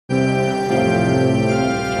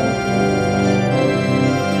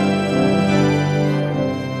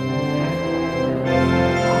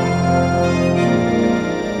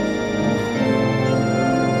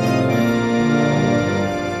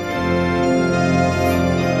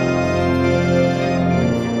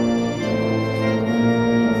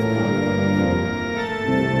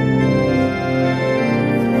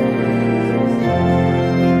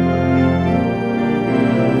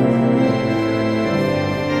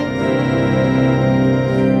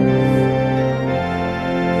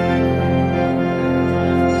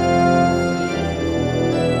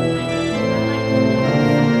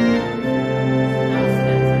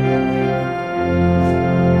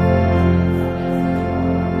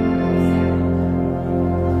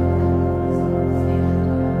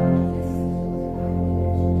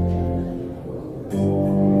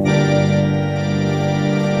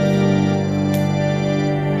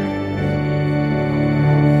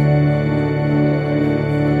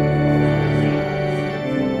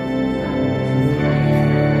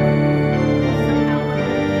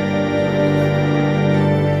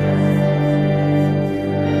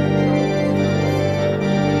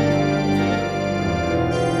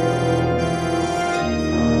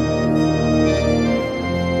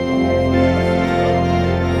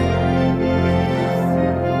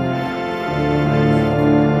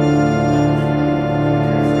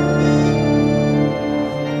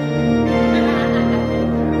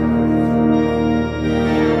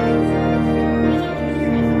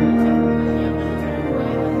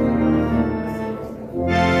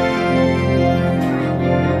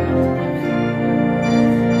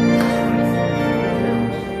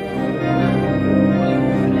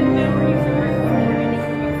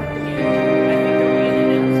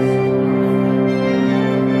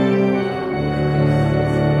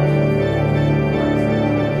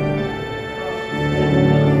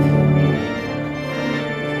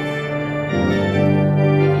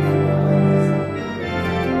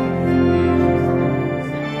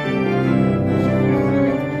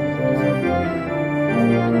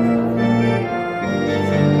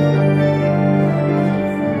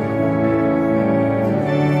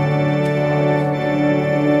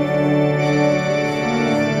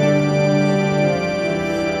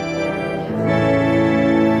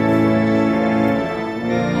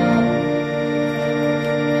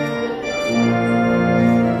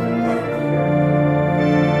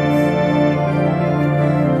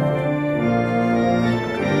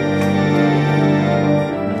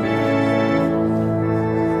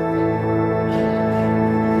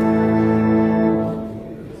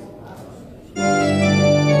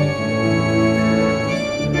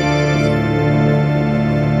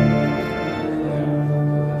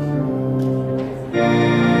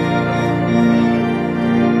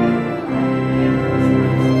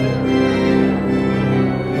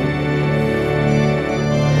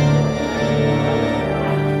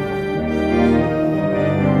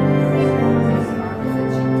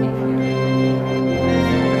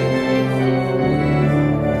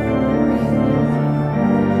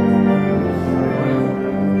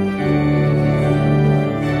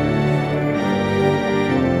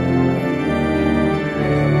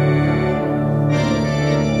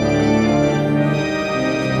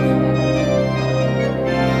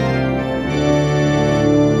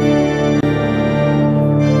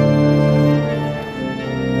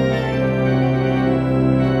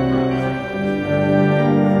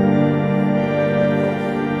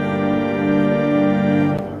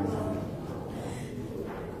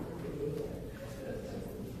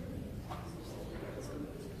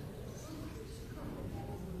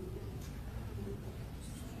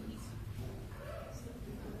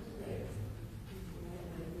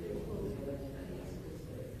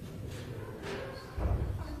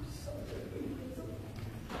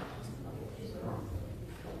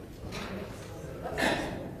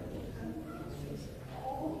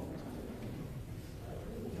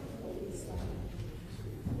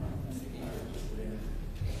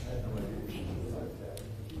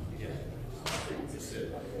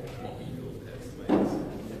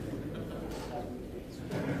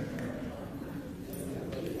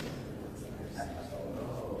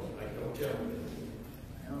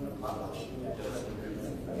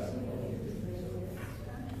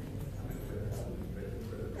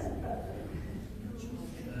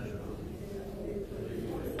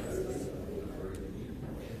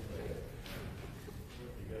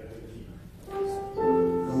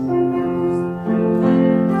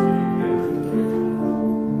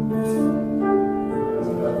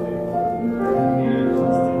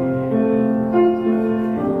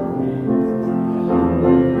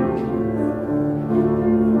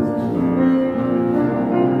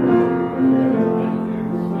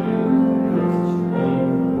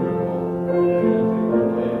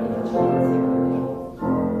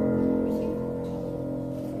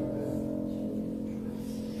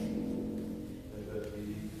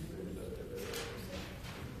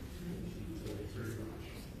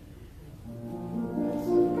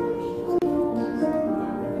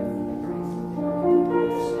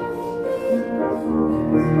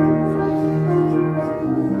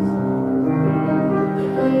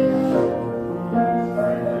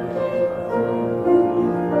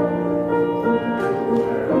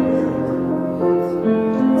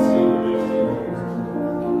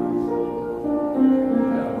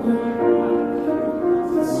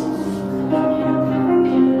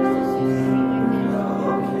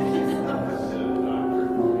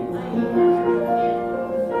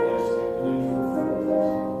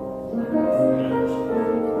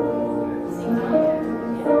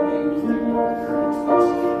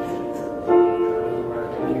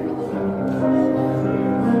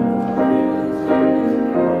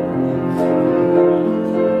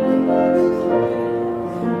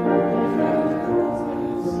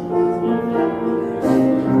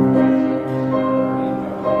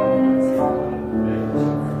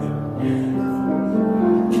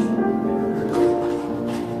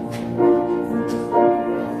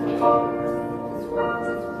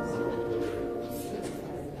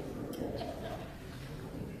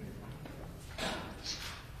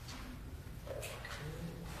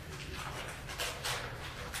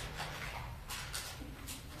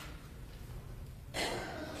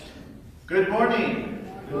Good morning.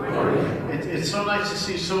 Good morning. It's so nice to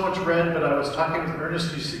see so much red, but I was talking with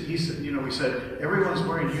Ernest, he said, we said, everyone's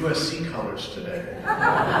wearing USC colors today.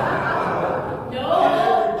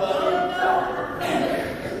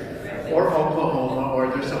 Or Oklahoma, or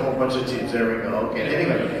there's a whole bunch of teams. There we go. Okay,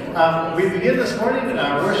 anyway, we begin this morning in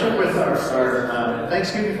our worship with our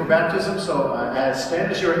Thanksgiving for baptism. So as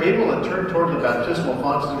stand as you are able and turn toward the baptismal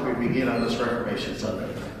fonts as we begin on this Reformation Sunday.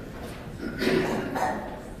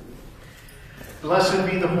 Blessed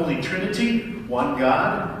be the Holy Trinity, one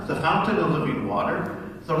God, the fountain of living water,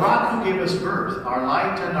 the rock who gave us birth, our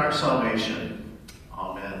light and our salvation.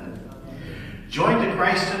 Amen. Joined to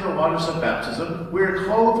Christ in the waters of baptism, we are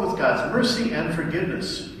clothed with God's mercy and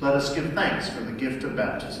forgiveness. Let us give thanks for the gift of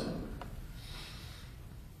baptism.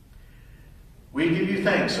 We give you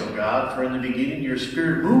thanks, O God, for in the beginning your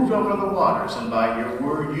Spirit moved over the waters, and by your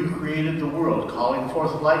word you created the world, calling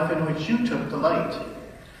forth life in which you took delight.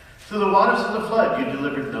 Through the waters of the flood, you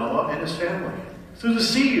delivered Noah and his family. Through the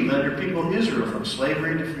sea, you led your people Israel from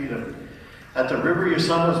slavery to freedom. At the river, your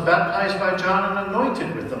son was baptized by John and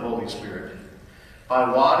anointed with the Holy Spirit. By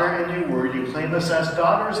water and your word, you claim us as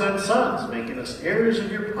daughters and sons, making us heirs of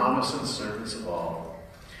your promise and servants of all.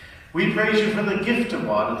 We praise you for the gift of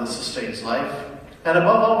water that sustains life. And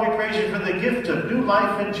above all, we praise you for the gift of new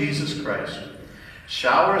life in Jesus Christ.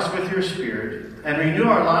 Shower us with your Spirit, and renew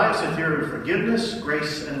our lives with your forgiveness,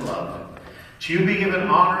 grace, and love. To you be given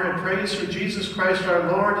honor and praise for Jesus Christ our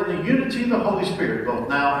Lord in the unity of the Holy Spirit, both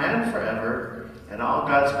now and forever. And all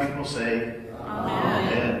God's people say,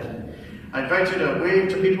 Amen. I invite you to wave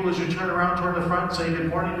to people as you turn around toward the front, say good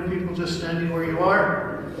morning to people just standing where you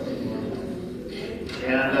are.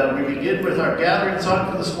 And we begin with our gathering song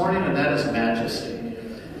for this morning, and that is Majesty.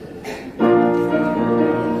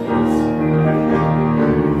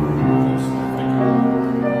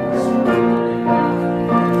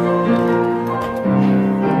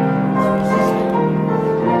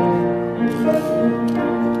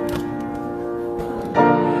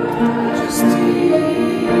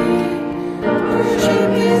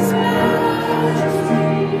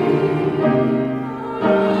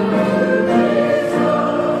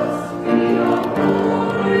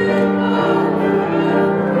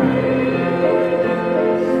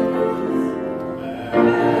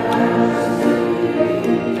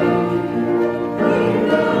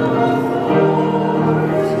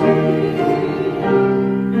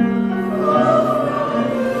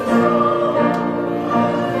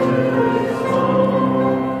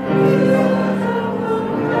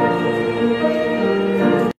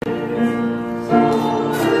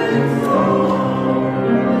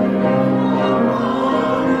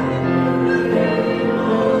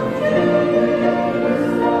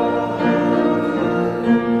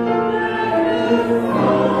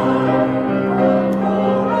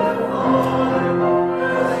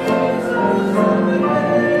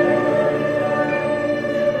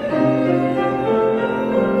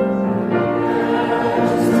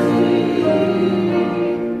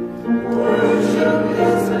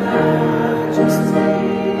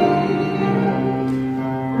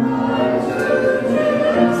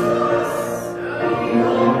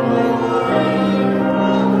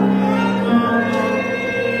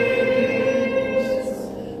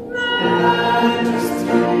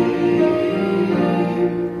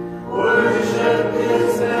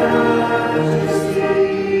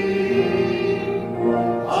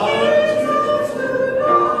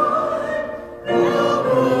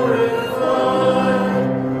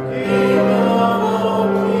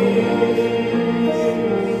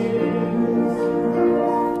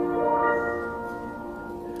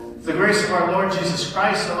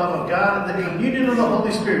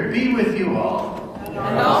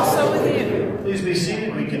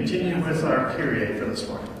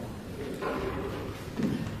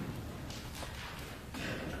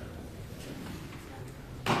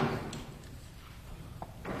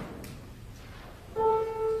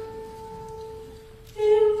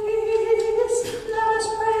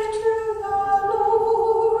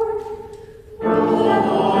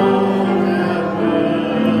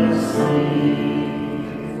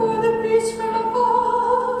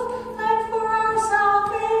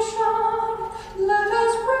 Let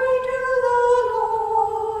us pray to the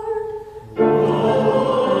Lord.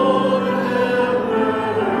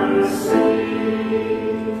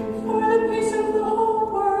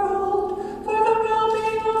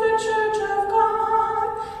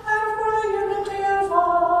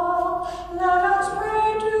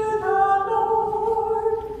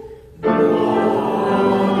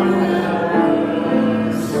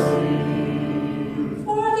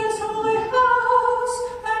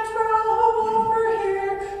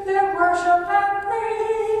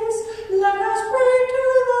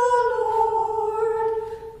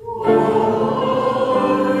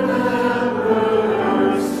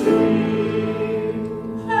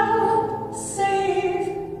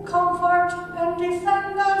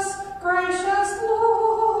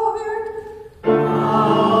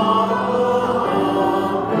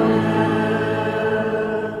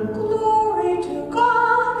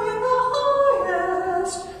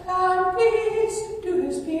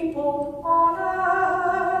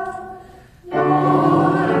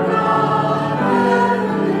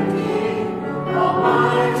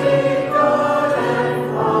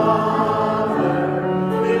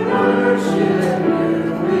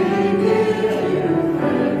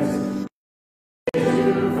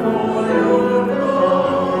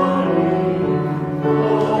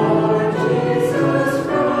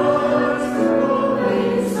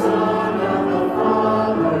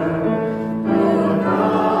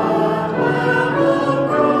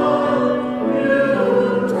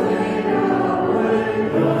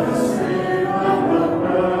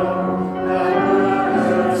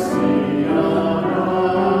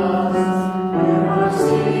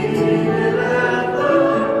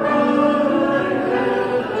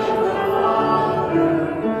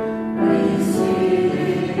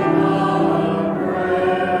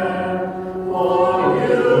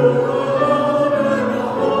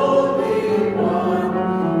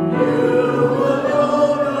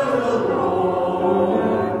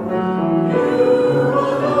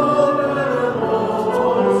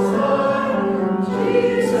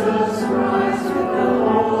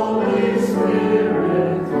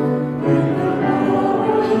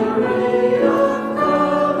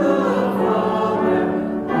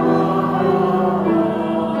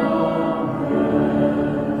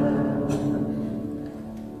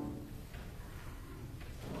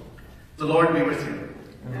 The Lord be with you.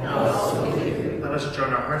 And also with you. Let us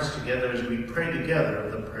join our hearts together as we pray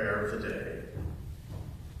together the prayer of the day.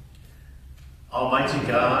 Almighty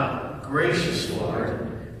God, gracious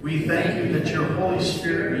Lord, we thank you that your Holy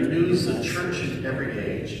Spirit renews the church in every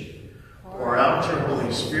age. Pour out your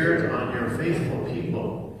Holy Spirit on your faithful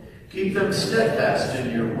people. Keep them steadfast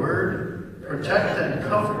in your word. Protect and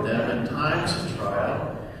comfort them in times of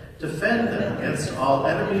trial. Defend them against all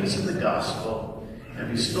enemies of the gospel. And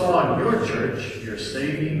bestow on your church your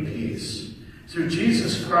saving peace. Through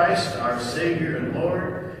Jesus Christ, our Savior and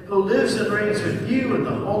Lord, who lives and reigns with you in the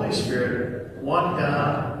Holy Spirit, one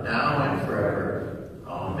God, now and forever.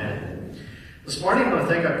 Amen. This morning, I want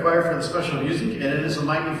to thank our choir for the special music, and it is a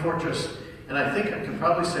mighty fortress. And I think I can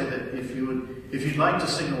probably say that if you'd like to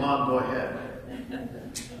sing along, go ahead.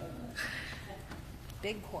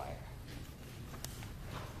 Big choir.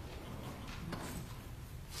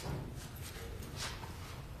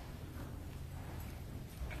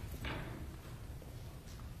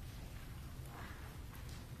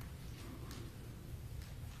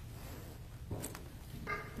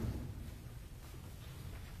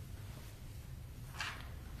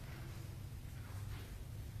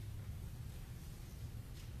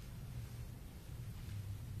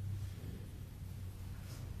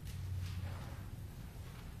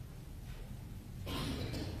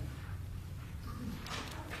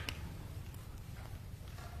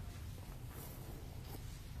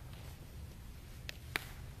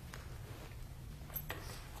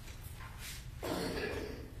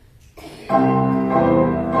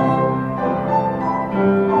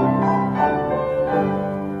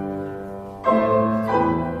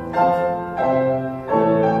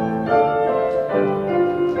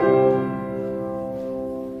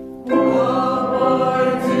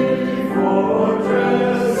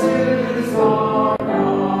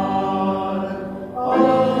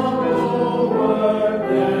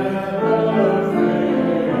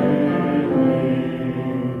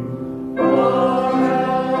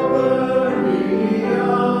 Hallelujah.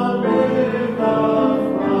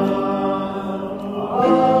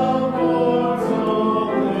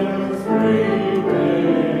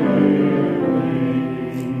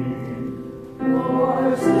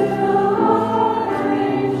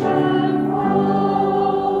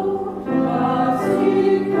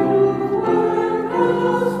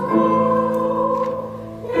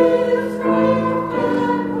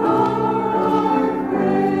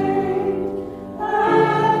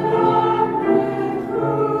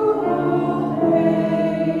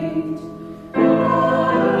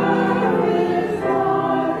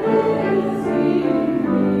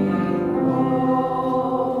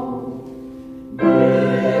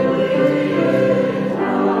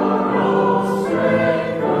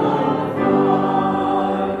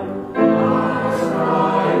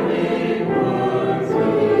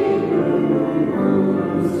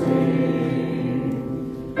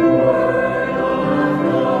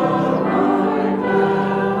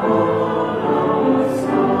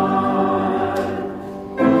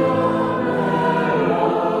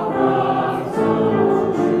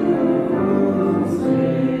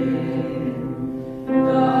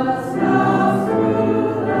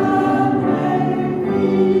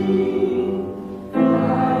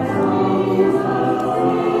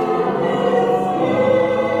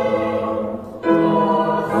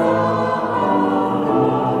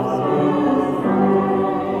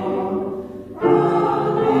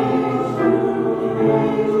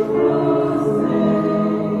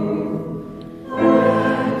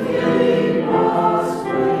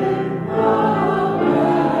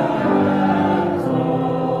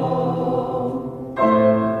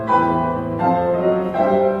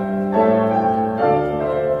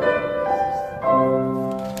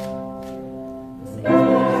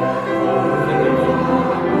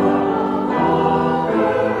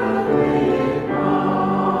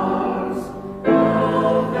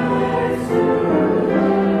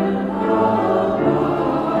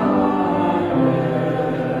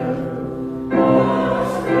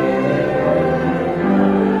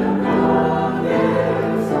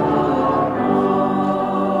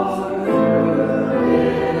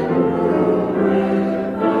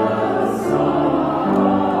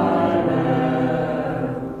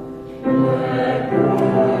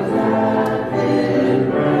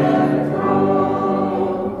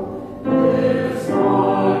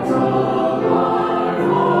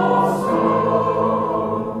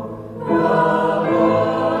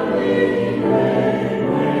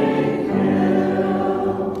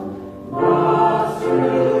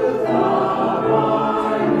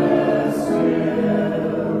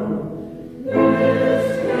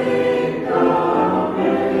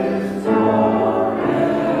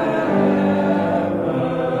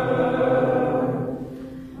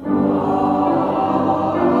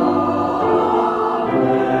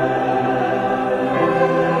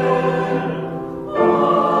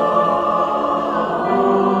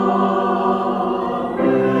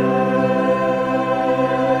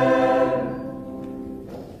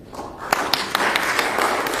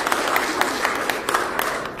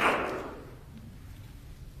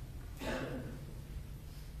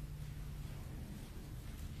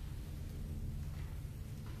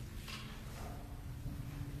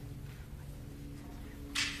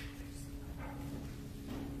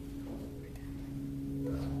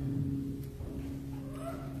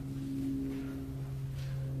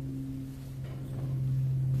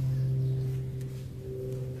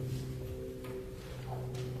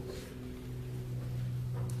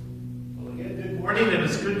 morning, and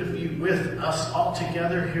it's good to be with us all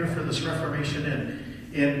together here for this Reformation.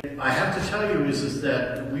 And I have to tell you is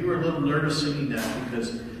that we were a little nervous singing that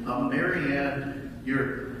because Marianne,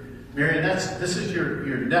 this is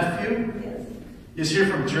your nephew? Yes. Is here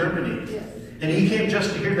from Germany. Yes. And he came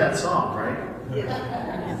just to hear that song, right?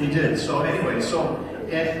 Yes. He did. So anyway,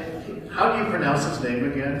 and how do you pronounce his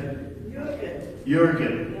name again?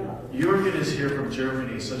 Jürgen. Jürgen is here from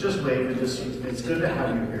Germany. So just wave and it's good to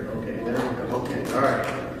have you here. Okay, there we go. Okay, all right.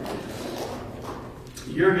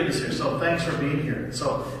 Jürgen is here, so thanks for being here.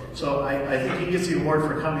 So I think he gets the award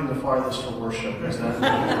for coming the farthest for worship. Is that?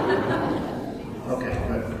 Okay,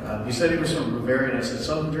 good. He said he was from Bavaria, and I said,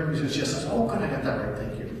 Southern Germany. He says, yes. Oh, good, I got that right.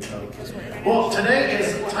 Thank you. Well, today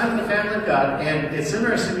is Time in the Family of God, and it's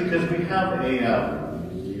interesting because we have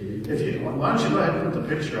why don't you go ahead and put the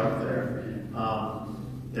picture up there?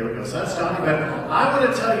 There we go. So that's Donnie. But I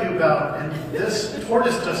want to tell you about, and this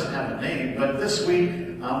tortoise doesn't have a name, but this week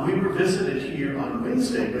we were visited here on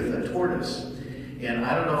Wednesday with a tortoise. And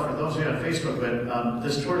I don't know for those of you on Facebook, but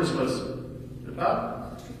this tortoise was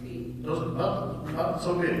about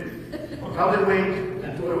so big. Probably weighed,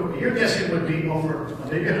 your guessing would be over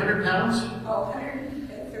maybe 100 pounds? Oh,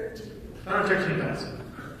 113. 113 pounds.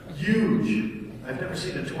 Huge. I've never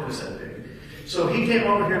seen a tortoise that big. So he came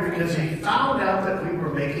over here because he found out that we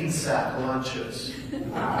were making sack lunches.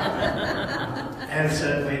 And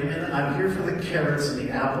said, wait a minute, I'm here for the carrots and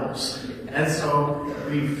the apples. And so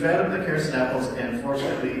we fed him the carrots and apples, and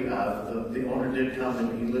fortunately the owner did come,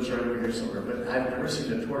 and he lives right over here somewhere, but I've never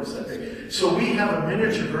seen a tortoise that big. So we have a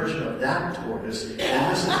miniature version of that tortoise,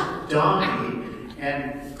 and this is Donnie.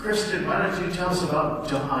 And Kristen, why don't you tell us about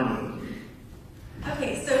Donnie?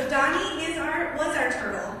 Okay, so Donnie was our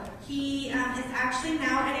turtle. He is actually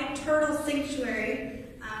now at a turtle sanctuary.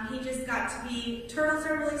 He just got to be, turtles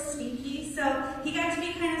are really stinky, so he got to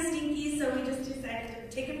be kind of stinky, so we just decided to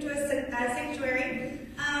take him to a sanctuary.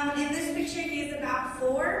 In this picture, he is about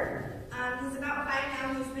 4. He's about 5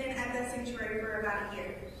 now. He's been at the sanctuary for about a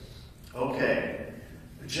year. Okay.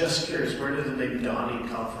 Just curious, where did the name Donnie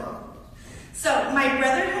come from? So my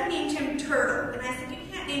brother had named him Turtle, and I said, you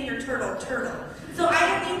can't name your turtle Turtle. So I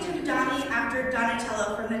had named him Donnie after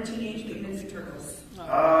Donatello from the Teenage Mutant Ninja Turtles.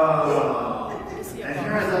 Oh. And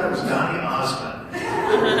here I thought it was Donnie Osmond.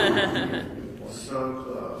 So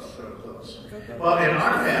close. Well, in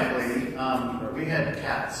our family, we had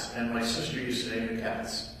cats, and my sister used to name the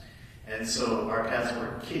cats. And so our cats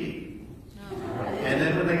were Kitty. And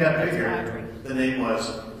then when they got bigger, the name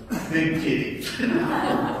was Big Kitty.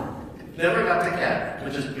 Never got the cat,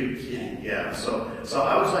 but just Big Kitty. Yeah, so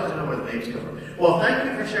I always like to know where the names come from. Well, thank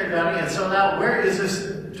you for sharing, Donnie. And so now, where is this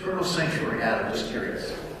turtle sanctuary at? I'm just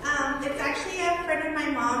curious. It's actually a friend of my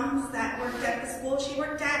mom's that worked at the school she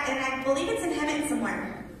worked at, and I believe it's in heaven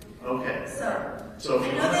somewhere. Okay. So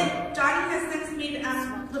I know that Donnie has since made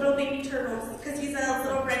little baby turtles, because he's a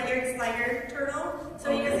little red-eared slider turtle, so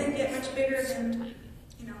he doesn't get much bigger than,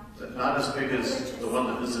 Not as big as the one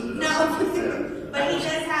that visited us. No, but he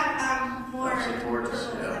does have more tortoise,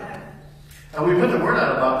 turtles. yeah. And we put the word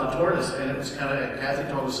out about the tortoise, and it was kind of, Kathy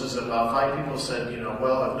told us this, about 5 people said,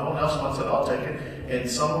 well, if no one else wants it, I'll take it. And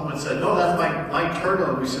some woman said, no, that's my turtle.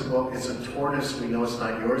 And we said, well, it's a tortoise. We know it's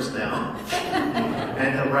not yours now.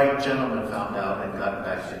 And the right gentleman found out and got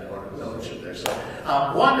back to the ownership there. So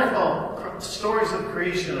wonderful stories of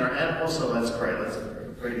creation are animals, so let's pray. Let's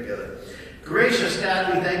pray together. Gracious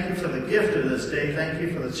God, we thank you for the gift of this day. Thank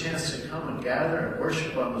you for the chance to come and gather and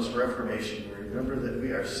worship on this Reformation. Remember that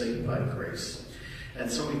we are saved by grace. And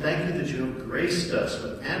so we thank you that you have graced us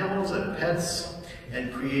with animals and pets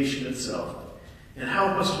and creation itself. And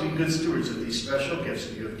help us to be good stewards of these special gifts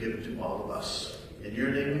that you have given to all of us. In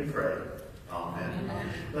your name we pray. Amen. Amen.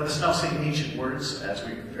 Let us now sing ancient words as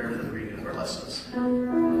we prepare for the reading of our lessons.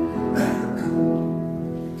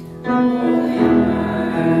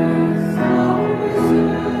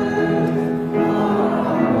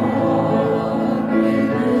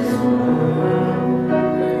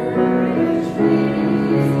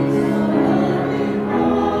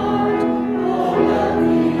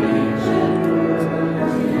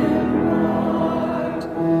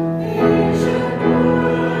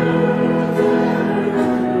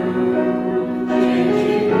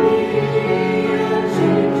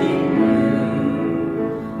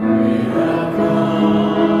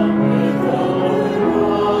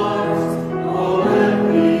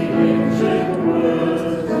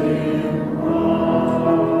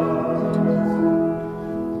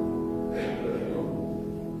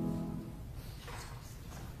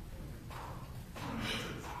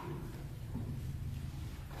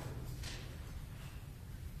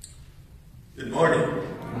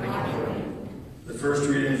 first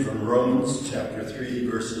reading from Romans chapter 3,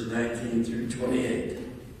 verses 19 through 28.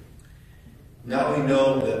 Now we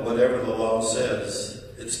know that whatever the law says,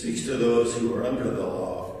 it speaks to those who are under the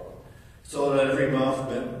law, so that every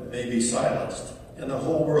mouth may be silenced, and the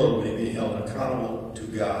whole world may be held accountable to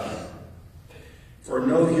God. For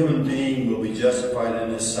no human being will be justified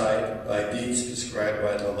in his sight by deeds prescribed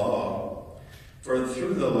by the law. For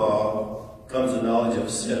through the law comes the knowledge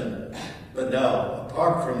of sin. But now,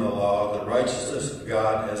 apart from the law, the righteousness of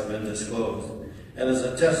God has been disclosed, and is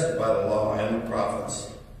attested by the law and the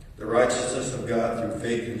prophets, the righteousness of God through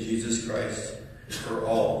faith in Jesus Christ for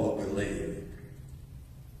all who believe.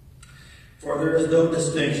 For there is no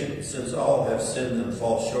distinction, since all have sinned and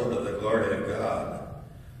fall short of the glory of God.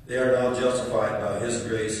 They are now justified by his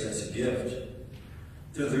grace as a gift,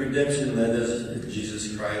 through the redemption that is in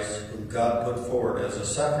Jesus Christ, whom God put forward as a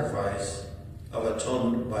sacrifice of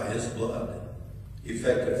atonement by his blood,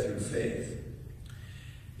 effective through faith.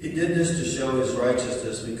 He did this to show his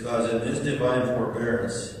righteousness, because in his divine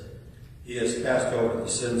forbearance he has passed over the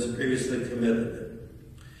sins previously committed.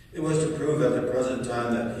 It was to prove at the present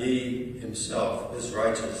time that he himself is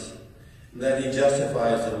righteous, and that he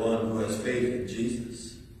justifies the one who has faith in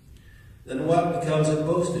Jesus. Then what becomes of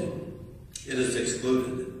boasting? It is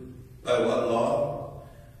excluded. By what law?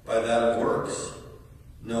 By that of works?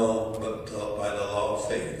 No, but by the law of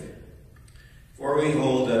faith. For we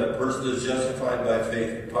hold that a person is justified by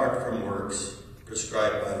faith apart from works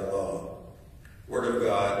prescribed by the law. Word of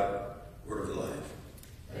God, word of life.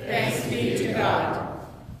 Thanks be to God.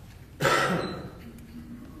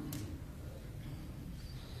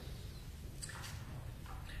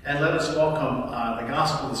 And let us welcome the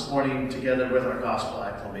gospel this morning together with our gospel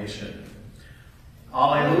acclamation.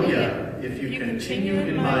 Alleluia! If you continue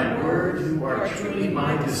in my word, you are truly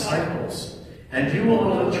my disciples, and you will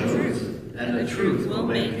know the truth, and the truth will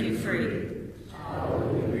make you free.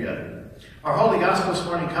 Hallelujah. Our holy gospel this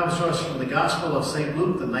morning comes to us from the Gospel of St.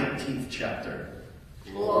 Luke, the 19th chapter.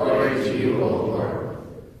 Glory to you, O Lord.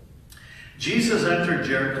 Jesus entered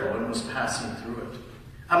Jericho and was passing through it.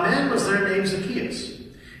 A man was there named Zacchaeus.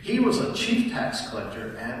 He was a chief tax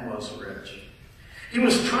collector and was rich. He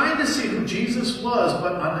was trying to see who Jesus was,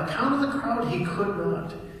 but on account of the crowd, he could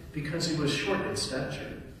not, because he was short in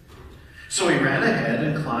stature. So he ran ahead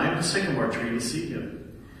and climbed a sycamore tree to see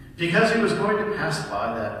him, because he was going to pass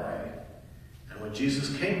by that way. And when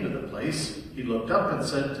Jesus came to the place, he looked up and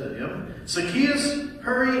said to him, Zacchaeus,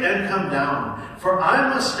 hurry and come down, for I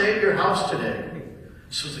must stay at your house today.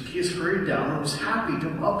 So Zacchaeus hurried down and was happy to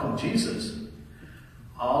welcome Jesus.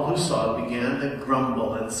 All who saw it began to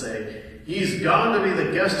grumble and say, He's gone to be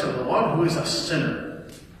the guest of the one who is a sinner.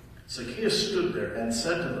 Zacchaeus stood there and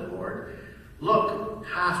said to the Lord, Look,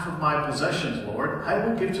 half of my possessions, Lord, I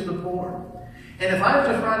will give to the poor. And if I have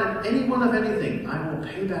defrauded anyone of anything, I will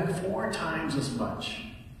pay back 4 times as much.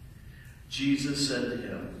 Jesus said to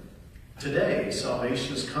him, Today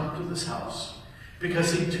salvation has come to this house,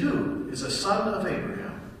 because he too is a son of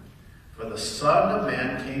Abraham. For the Son of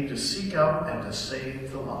Man came to seek out and to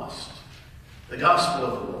save the lost. The Gospel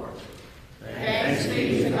of the Lord. Thanks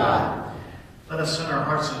be to God. Let us center our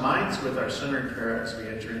hearts and minds with our centered prayer as we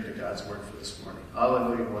enter into God's word for this morning.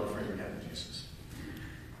 Alleluia, Lord, for your hand, Jesus.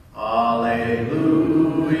 Alleluia,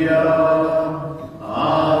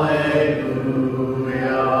 alleluia,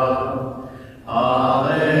 alleluia,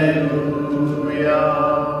 alleluia,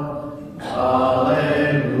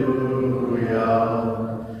 alleluia,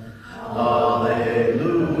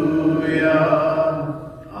 alleluia,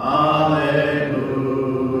 alleluia,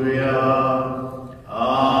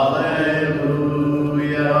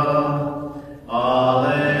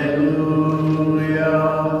 alleluia.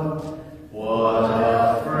 What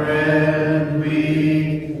a friend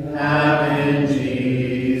we have in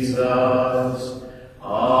Jesus,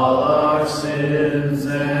 all our sins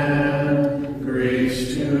and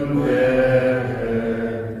griefs to bear.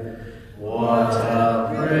 What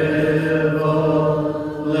a privilege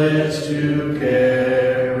to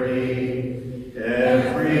carry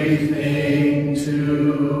everything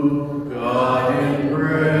to God in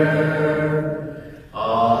prayer.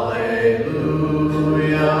 Alleluia,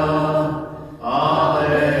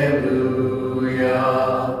 alleluia,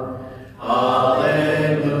 alleluia,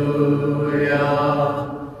 alleluia,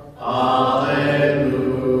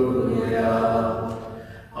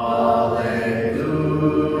 alleluia,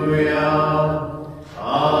 alleluia,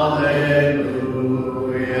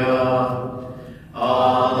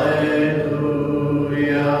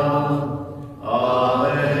 alleluia,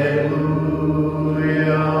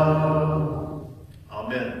 alleluia.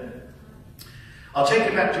 Amen. I'll take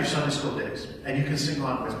you back to your Sunday school days, and you can sing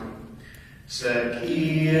along with me.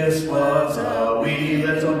 Zacchaeus was a wee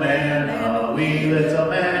little man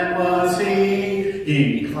was he.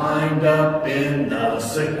 He climbed up in the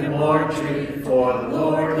sycamore tree, for the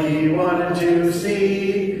Lord he wanted to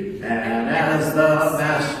see. And as the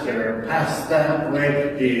master passed that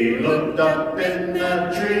way, he looked up in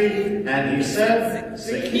the tree, and he said,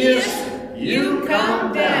 Zacchaeus, you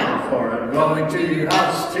come down, for I'm going to your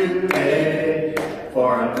house today.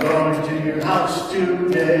 For I'm going to your house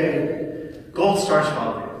today. Gold Star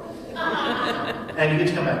Smiley. And you get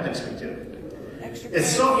to come back next week too. It's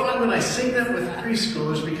so fun when I sing that with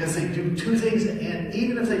preschoolers because they do two things, and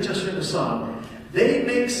even if they just heard the song, they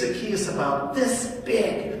make Zacchaeus about this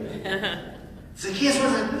big. Zacchaeus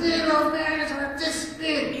was a little man, about this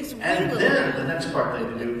big. And then the next part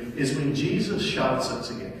they do is when Jesus shouts at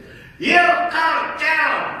Zacchaeus, you calm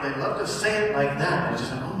down! They love to say it like that. I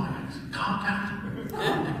just like, oh my goodness, calm down.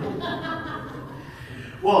 Calm down.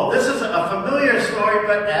 Well, this is a familiar story,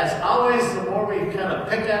 but as always, the more we kind of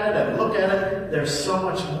pick at it and look at it, there's so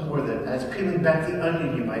much more that, as peeling back the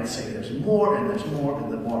onion, you might say, there's more and there's more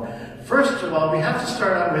and there's more. First of all, we have to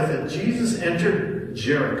start out with that Jesus entered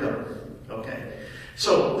Jericho. Okay,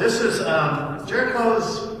 so this is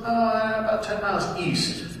Jericho's about 10 miles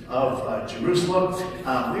east of Jerusalem.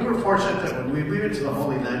 We were fortunate that when we went to the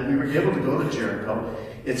Holy Land, we were able to go to Jericho.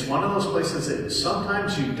 It's one of those places that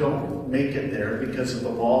sometimes you don't make it there because of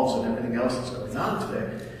the walls and everything else that's going on today.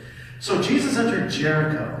 So Jesus entered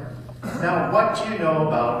Jericho. Now, what do you know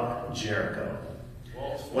about Jericho?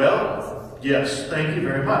 Well, yes, thank you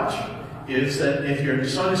very much. Is that if you're in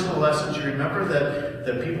Sunday school lessons, you remember that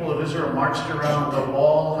the people of Israel marched around the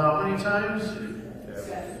wall how many times?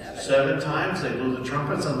 7 times. They blew the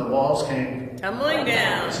trumpets and the walls came tumbling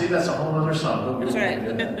down. See, that's a whole other song. That's right.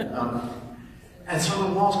 And so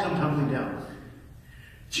the walls come tumbling down.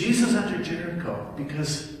 Jesus entered Jericho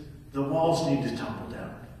because the walls need to tumble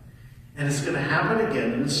down. And it's going to happen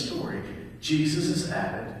again in the story. Jesus is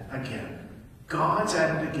at it again. God's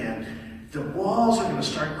at it again. The walls are going to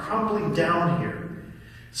start crumbling down here.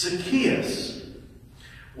 Zacchaeus.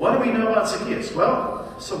 What do we know about Zacchaeus?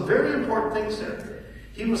 Well, some very important things there.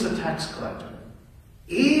 He was a tax collector.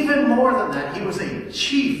 Even more than that, he was a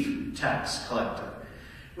chief tax collector.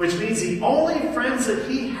 Which means the only friends that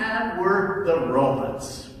he had were the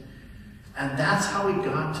Romans. And that's how he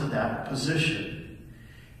got to that position.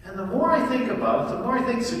 And the more I think about it, the more I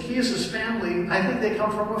think Zacchaeus' family, I think they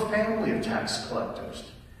come from a family of tax collectors.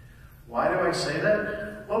 Why do I say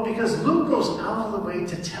that? Well, because Luke goes out of the way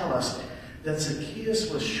to tell us that Zacchaeus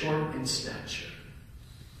was short in stature.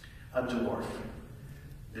 A dwarf.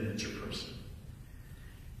 Miniature person.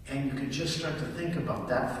 And you can just start to think about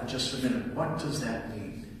that for just a minute. What does that mean?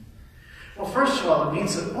 Well, first of all, it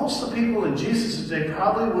means that most of the people in Jesus' day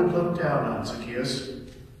probably would look down on Zacchaeus.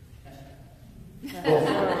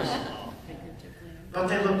 But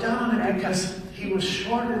they looked down on him because he was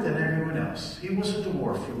shorter than everyone else. He was a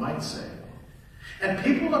dwarf, you might say. And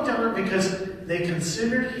people looked down on him because they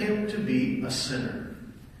considered him to be a sinner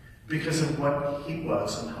because of what he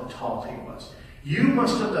was and how tall he was. You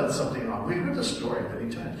must have done something wrong. We've heard the story many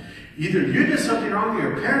times. Either you did something wrong or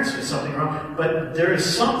your parents did something wrong, but there is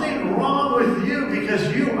something wrong with you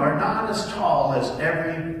because you are not as tall as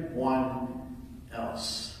everyone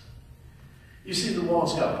else. You see, the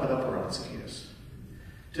walls got put up around Zacchaeus.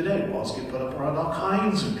 Today, walls get put up around all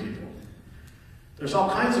kinds of people. There's all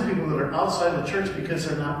kinds of people that are outside the church because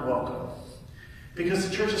they're not welcome. Because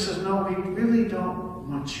the church says, no, we really don't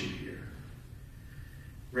want you here.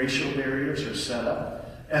 Racial barriers are set up.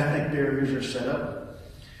 Ethnic barriers are set up.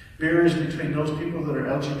 Barriers between those people that are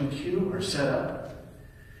LGBTQ are set up.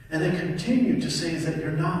 And they continue to say that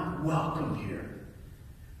you're not welcome here.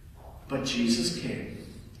 But Jesus came,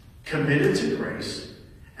 committed to grace,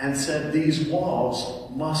 and said these walls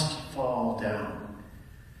must fall down.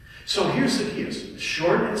 So here's Zacchaeus,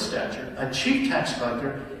 short in stature, a chief tax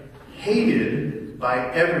collector, hated by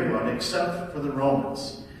everyone except for the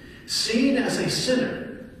Romans, seen as a sinner.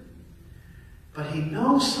 But he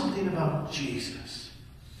knows something about Jesus.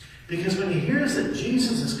 Because when he hears that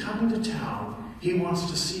Jesus is coming to town, he wants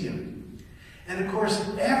to see him. And of course,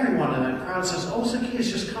 everyone in that crowd says, oh, Zacchaeus,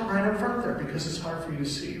 just come right up front there because it's hard for you to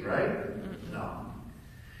see, right? No.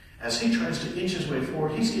 As he tries to inch his way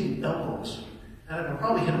forward, he's getting elbows. And it will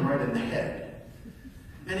probably hit him right in the head.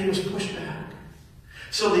 And he was pushed back.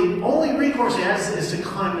 So the only recourse he has is to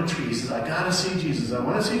climb the tree. He says, I got to see Jesus. I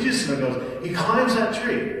want to see Jesus. And he climbs that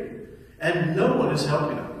tree. And no one is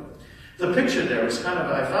helping him. The picture there was kind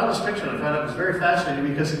of, I found this picture and I found it was very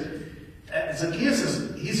fascinating because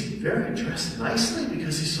Zacchaeus he's very dressed nicely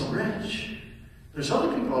because he's so rich. There's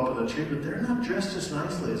other people up in the tree, but they're not dressed as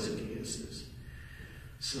nicely as Zacchaeus is.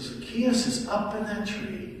 So Zacchaeus is up in that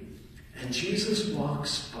tree, and Jesus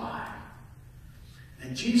walks by.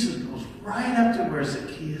 And Jesus goes right up to where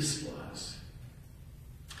Zacchaeus was.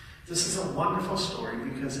 This is a wonderful story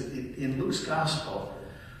because in Luke's gospel,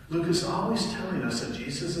 Luke is always telling us that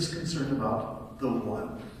Jesus is concerned about the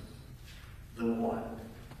one. The one.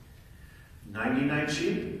 99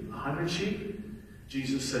 sheep, 100 sheep.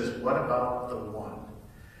 Jesus says, what about the one?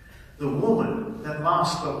 The woman that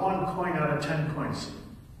lost the 1 coin out of 10 coins.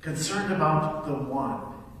 Concerned about the one.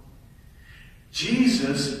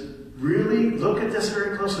 Jesus, really, look at this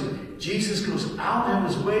very closely. Jesus goes out of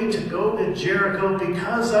his way to go to Jericho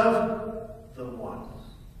because of the one.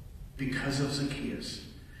 Because of Zacchaeus.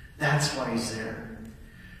 That's why he's there.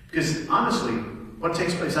 Because honestly, what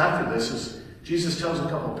takes place after this is Jesus tells a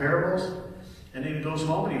couple parables, and then he goes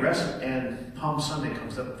home and he rests, and Palm Sunday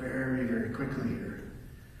comes up very, very quickly here.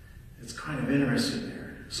 It's kind of interesting there.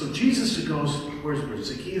 So Jesus goes where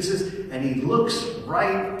Zacchaeus is, and he looks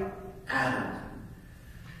right at him.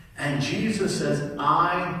 And Jesus says,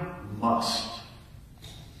 I must.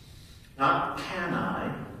 Not can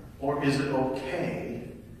I, or is it okay?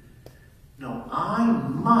 No, I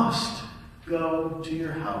must go to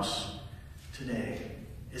your house today.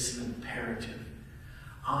 It's an imperative.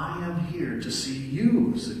 I am here to see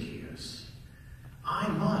you, Zacchaeus. I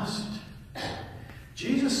must.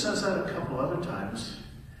 Jesus says that a couple other times,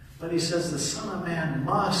 but he says the Son of Man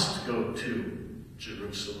must go to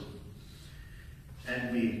Jerusalem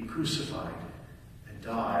and be crucified and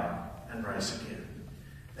die and rise again.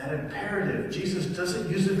 That imperative, Jesus doesn't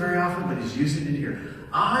use it very often, but he's using it here.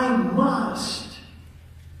 I must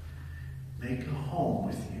make a home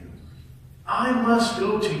with you. I must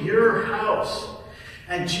go to your house.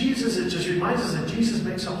 And Jesus, it just reminds us that Jesus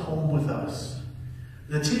makes a home with us.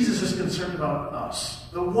 That Jesus is concerned about us.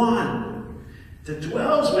 The one that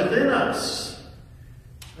dwells within us.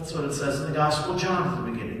 That's what it says in the Gospel of John at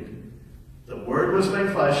the beginning. The Word was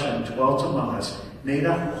made flesh and dwelt among us. Made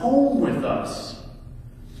a home with us.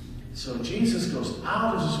 So Jesus goes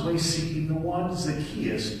out of his way seeking the one,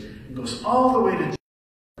 Zacchaeus, and goes all the way to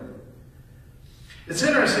Jericho. It's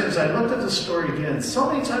interesting, as I looked at the story again,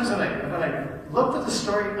 so many times when I looked at the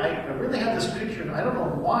story, I really had this picture, and I don't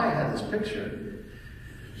know why I had this picture,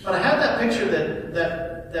 but I had that picture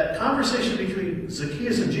that conversation between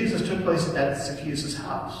Zacchaeus and Jesus took place at Zacchaeus'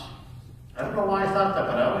 house. I don't know why I thought that,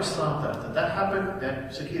 but I always thought that happened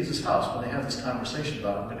at Zacchaeus' house when they had this conversation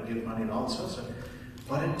about, I'm going to give money and all this other stuff.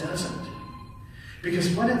 But it doesn't. Because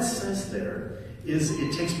what it says there is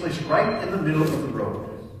it takes place right in the middle of the road.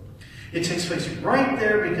 It takes place right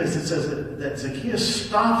there because it says that Zacchaeus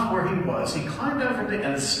stopped where he was. He climbed out from it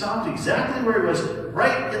and stopped exactly where he was,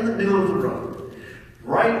 right in the middle of the road.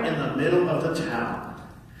 Right in the middle of the town.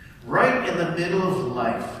 Right in the middle of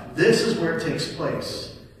life. This is where it takes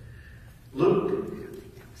place. Luke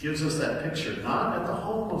gives us that picture, not at the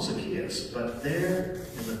home of Zacchaeus, but there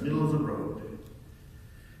in the middle of the road.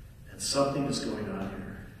 And something is going on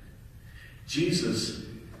here. Jesus,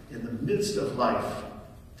 in the midst of life,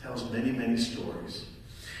 tells many, many stories.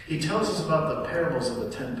 He tells us about the parables of the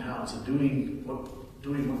 10 pounds and doing what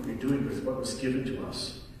we're doing with what was given to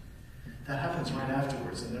us. That happens right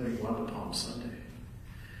afterwards, and then we go on to Palm Sunday.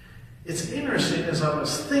 It's interesting, as I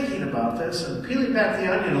was thinking about this and peeling back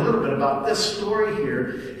the onion a little bit about this story here,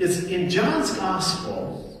 is in John's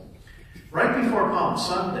Gospel, right before Palm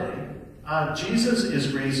Sunday, Jesus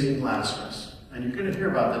is raising Lazarus. And you're going to hear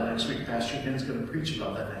about that next week. Pastor Ken's going to preach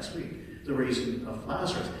about that next week, the raising of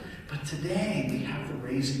Lazarus. But today, we have the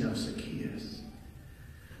raising of Zacchaeus.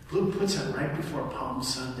 Luke puts it right before Palm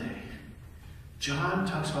Sunday. John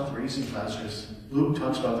talks about the raising of Lazarus. Luke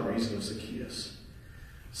talks about the raising of Zacchaeus.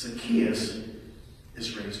 Zacchaeus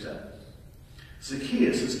is raised up.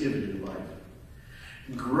 Zacchaeus is given new life.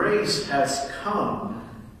 Grace has come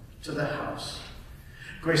to the house.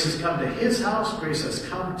 Grace has come to his house. Grace has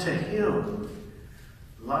come to him.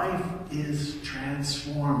 Life is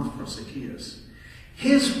transformed for Zacchaeus.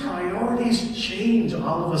 His priorities change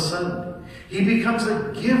all of a sudden. He becomes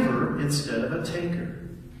a giver instead of a taker.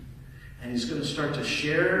 And he's going to start to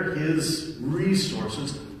share his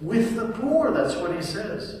resources with the poor. That's what he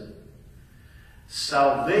says.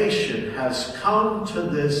 Salvation has come to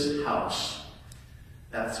this house.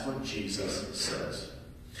 That's what Jesus says.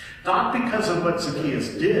 Not because of what Zacchaeus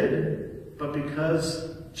did, but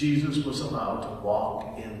because Jesus was allowed to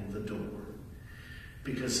walk in the door.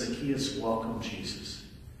 Because Zacchaeus welcomed Jesus.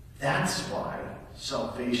 That's why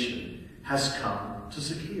salvation has come to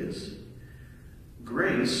Zacchaeus.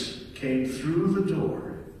 Grace came through the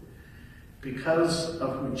door because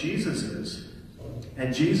of who Jesus is.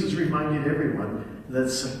 And Jesus reminded everyone that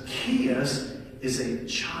Zacchaeus is a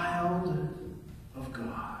child of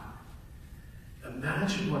God.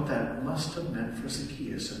 Imagine what that must have meant for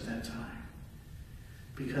Zacchaeus at that time.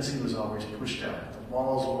 Because he was always pushed out. The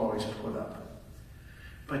walls were always put up.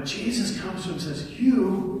 But Jesus comes to him and says,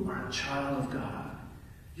 you are a child of God.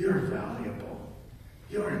 You're valuable.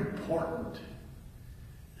 You're important.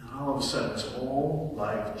 And all of a sudden, his whole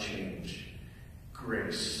life changed.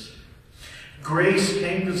 Grace. Grace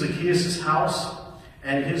came to Zacchaeus' house,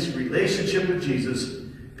 and his relationship with Jesus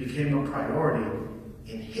became a priority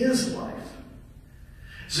in his life.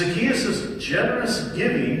 Zacchaeus' generous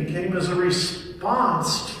giving came as a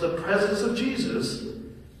response to the presence of Jesus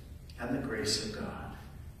and the grace of God.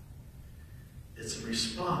 It's a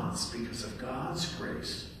response because of God's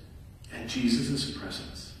grace and Jesus'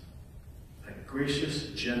 presence. A gracious,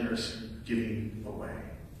 generous giving away.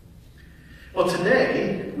 Well,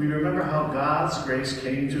 today, we remember how God's grace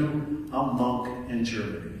came to a monk in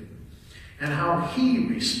Germany and how he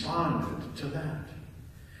responded to that.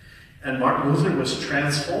 And Martin Luther was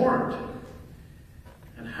transformed,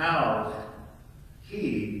 and how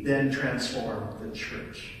he then transformed the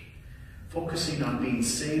church, focusing on being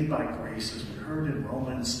saved by grace, as we heard in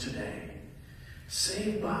Romans today.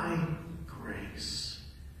 Saved by grace.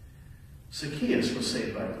 Zacchaeus was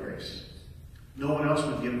saved by grace. No one else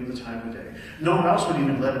would give him the time of day. No one else would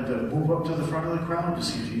even let him move up to the front of the crowd to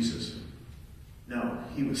see Jesus. No,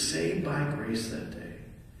 he was saved by grace that day.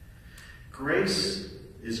 Grace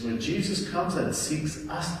is when Jesus comes and seeks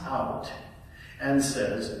us out and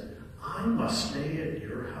says, I must stay at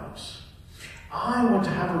your house. I want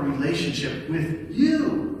to have a relationship with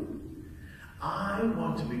you. I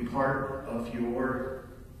want to be part of your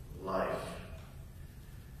life.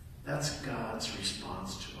 That's God's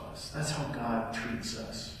response to us. That's how God treats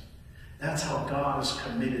us. That's how God is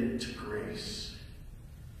committed to grace.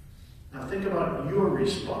 Now think about your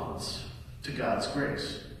response to God's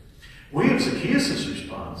grace. We have Zacchaeus'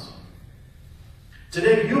 response.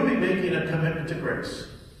 Today you'll be making a commitment to grace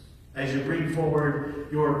as you bring forward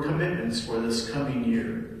your commitments for this coming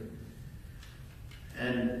year.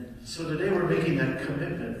 And so today we're making that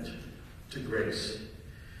commitment to grace,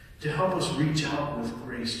 to help us reach out with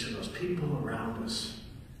grace to those people around us.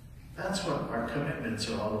 That's what our commitments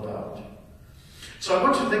are all about. So I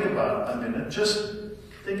want you to think about a minute. Just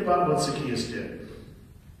think about what Zacchaeus did.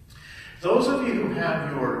 Those of you who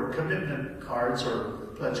have your commitment cards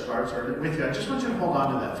or pledge cards are with you, I just want you to hold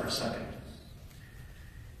on to that for a second.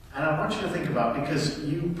 And I want you to think about, because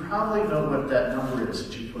you probably know what that number is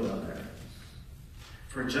that you put on there.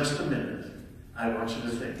 For just a minute, I want you to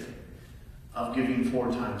think of giving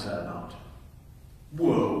 4 times that amount.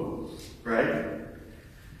 Whoa, right?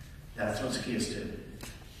 That's what Zacchaeus did.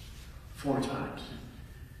 4 times.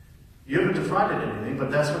 You haven't defrauded anything,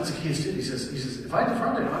 but that's what Zacchaeus did. He says, if I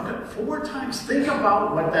defrauded him, I'm going to 4 times. Think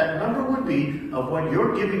about what that number would be of what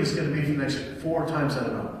your giving is going to be for the next year. 4 times that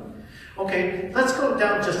amount. Okay, let's go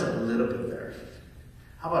down just a little bit there.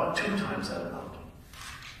 How about 2 times that amount?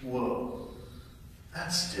 Whoa.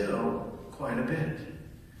 That's still quite a bit.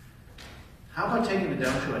 How about taking it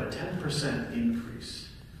down to a 10% increase?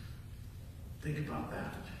 Think about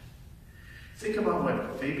that. Think about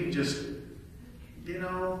what maybe just,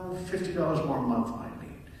 $50 more a month might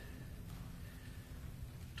mean.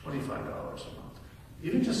 $25 a month.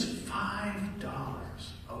 Even just $5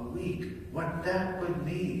 a week, what that would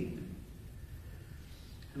mean.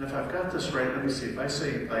 And if I've got this right, let me see. If I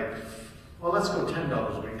say, let's go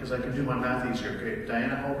 $10 a week, because I can do my math easier. Okay,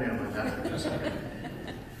 Diana, hold me on my math for just a second.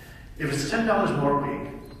 If it's $10 more a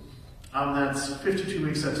week, that's 52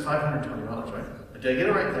 weeks, that's $520, right? Did I get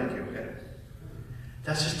it right? Thank you. Okay.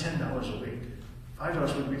 That's just $10 a week.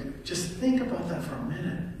 $5 a week. Just think about that for a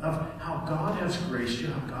minute, of how God has graced you,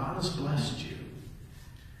 how God has blessed you.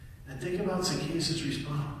 And think about Zacchaeus'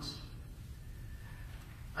 response.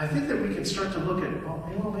 I think that we can start to look at,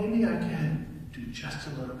 maybe I can do just a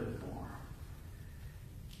little bit more.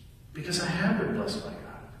 Because I have been blessed by God.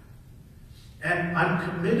 And I'm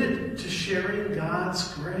committed to sharing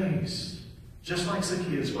God's grace. Just like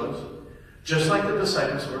Zacchaeus was. Just like the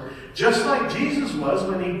disciples were. Just like Jesus was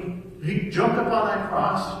when he jumped up on that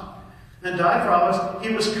cross and died for all of us.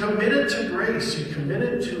 He was committed to grace. He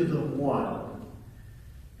committed to the one.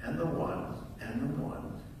 And the one. And the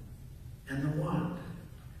one. And the one.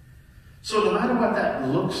 So no matter what that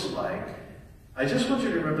looks like, I just want you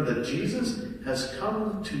to remember that Jesus has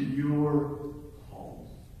come to your home.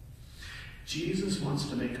 Jesus wants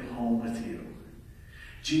to make a home with you.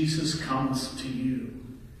 Jesus comes to you.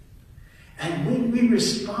 And when we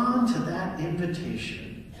respond to that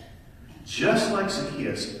invitation, just like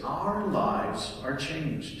Zacchaeus, our lives are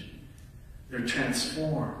changed. They're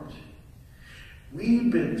transformed.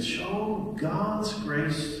 We've been shown God's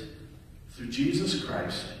grace through Jesus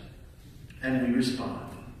Christ, and we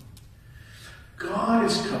respond. God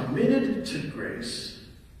is committed to grace,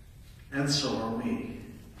 and so are we.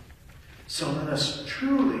 So let us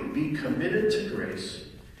truly be committed to grace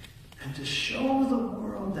and to show the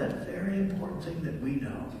world that very important thing that we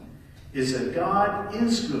know is that God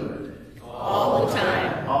is good. All the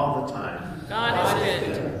time. All the time. God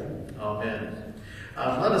is good. Amen.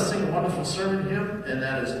 Let us sing a wonderful sermon hymn, and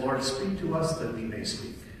that is, Lord, speak to us that we may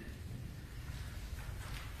speak.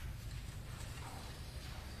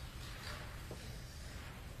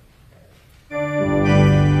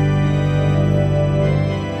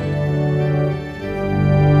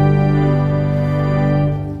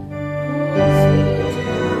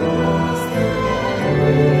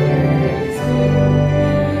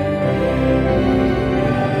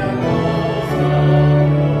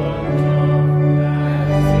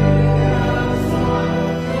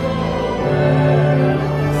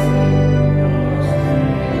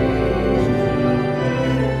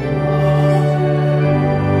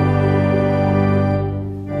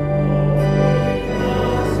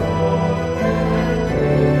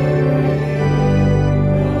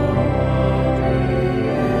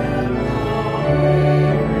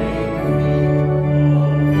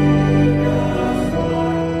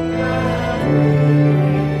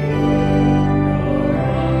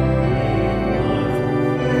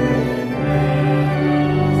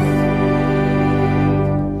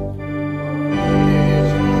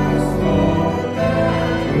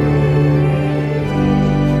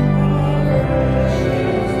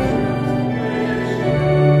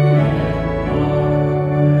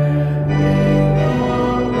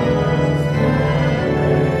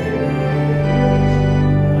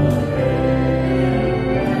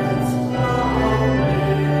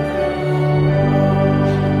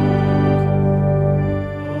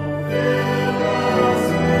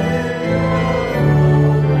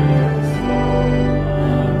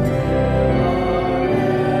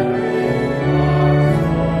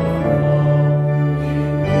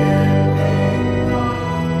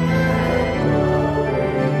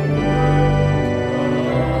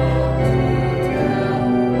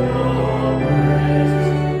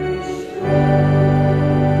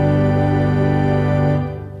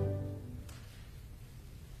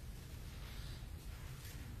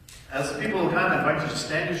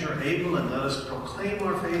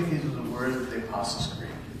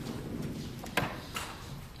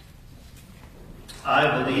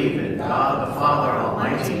 I believe in God the Father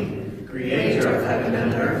Almighty, creator of heaven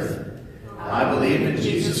and earth. I believe in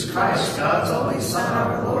Jesus Christ, God's only Son,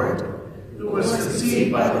 our Lord, who was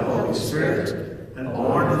conceived by the Holy Spirit and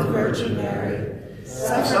born of the Virgin Mary,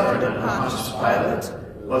 suffered under Pontius Pilate,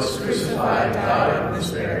 was crucified, died, and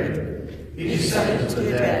was buried. He descended to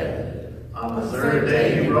the dead. On the third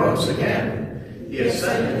day he rose again. He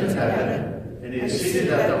ascended into heaven, and he is seated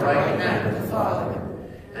at the right hand of the Father.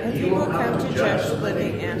 And he will come to judge the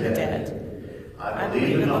living and the dead. I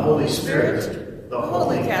believe in the Holy Spirit, the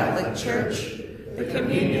Holy Catholic Church, the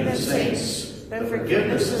communion of saints, the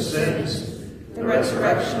forgiveness of sins, the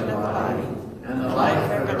resurrection of the body, and the life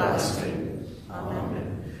everlasting.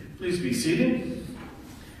 Amen. Please be seated.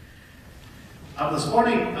 This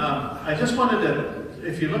morning, I just wanted to,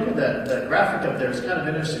 if you look at that graphic up there, it's kind of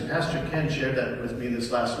interesting. Pastor Ken shared that with me this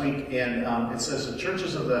last week, and it says the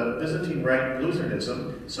churches of the Byzantine Rite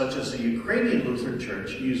Lutheranism, such as the Ukrainian Lutheran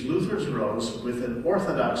Church, use Luther's rose with an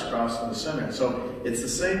Orthodox cross in the center. So it's the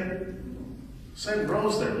same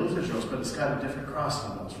rose there, Luther's rose, but it's got a different cross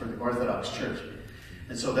on those for the Orthodox Church.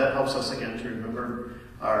 And so that helps us again to remember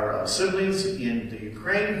our siblings in the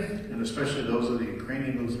Ukraine, and especially those of the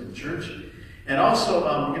Ukrainian Lutheran Church. And also,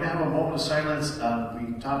 we're going to have a moment of silence.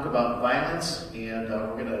 We talk about violence, and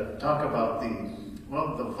we're going to talk about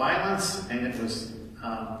the violence, and it was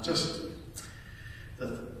just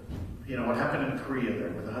what happened in Korea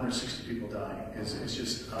there with 160 people dying is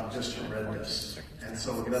just horrendous. And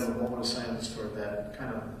so we're going to have a moment of silence for that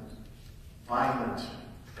kind of violent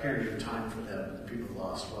period of time for them, the people who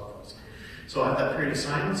lost loved ones. So I'll have that period of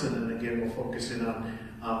silence, and then again we'll focus in on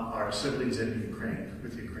our siblings in Ukraine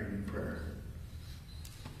with the Ukrainian prayer.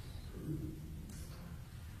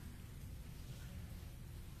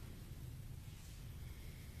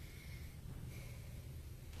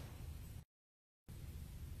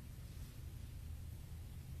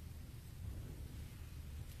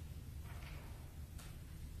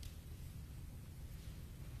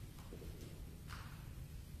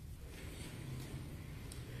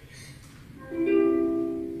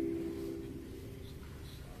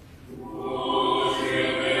 Oh,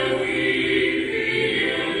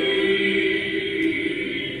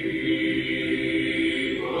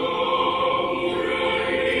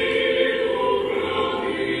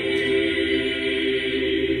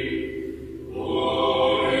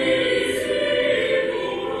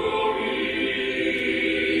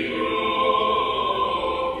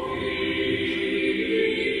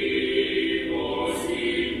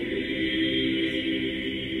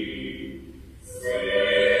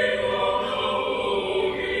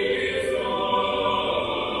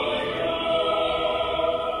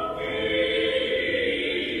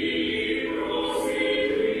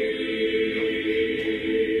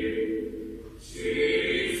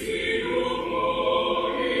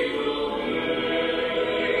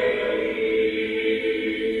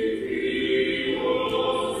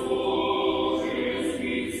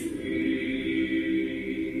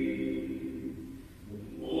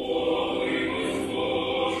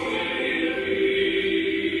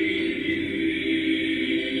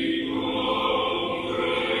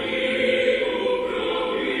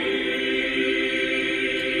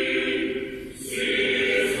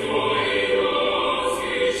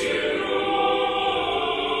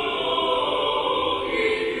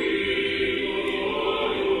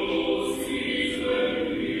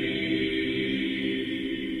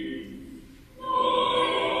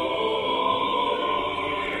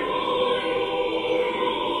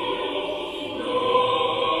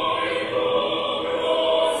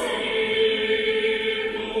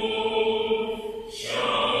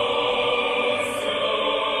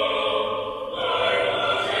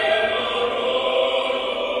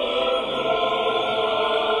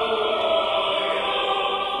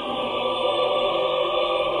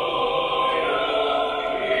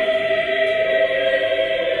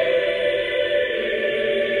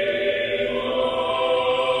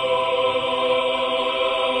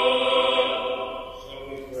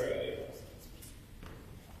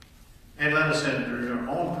 us in your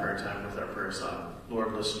own prayer time with our prayer song.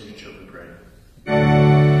 Lord, listen to your children pray.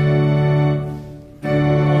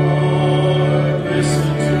 Lord,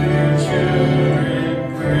 listen to your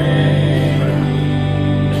children pray.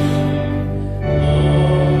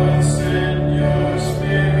 Lord, send your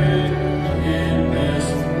Spirit in this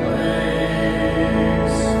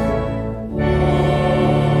place. Lord,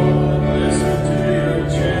 listen to your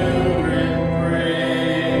children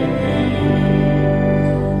praying.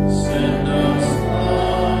 Send us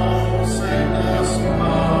love, send us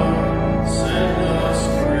power, send us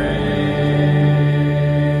grace.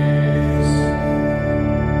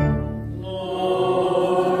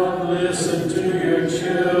 Lord, listen to your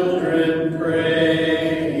children praying.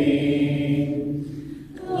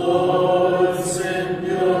 Lord, send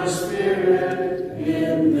your Spirit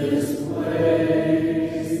in this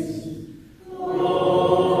place.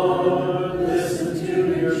 Lord, listen to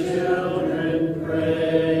your children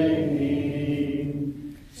praying.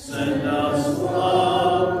 Send us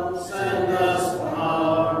love, send us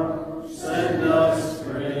power, send us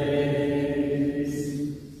grace.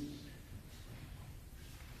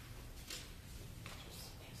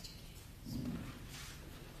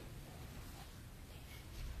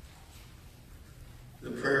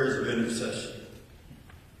 The prayers of intercession.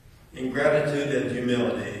 In gratitude and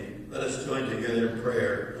humility, let us join together in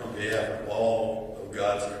prayer on behalf of all of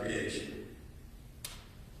God's creation.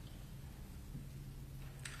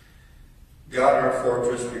 God, our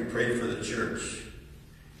fortress, we pray for the church.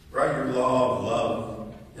 Write your law of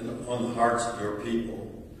love on the hearts of your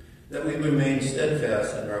people, that we remain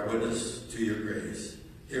steadfast in our witness to your grace.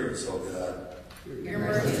 Hear us, O God. Your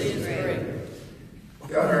mercy is great.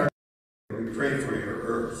 God, our we pray for your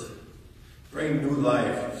earth. Bring new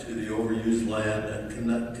life to the overused land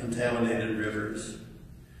and contaminated rivers.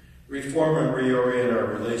 Reform and reorient our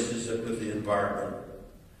relationship with the environment,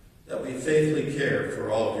 that we faithfully care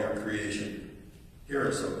for all of your creation. Hear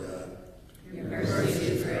us, O God. Your mercy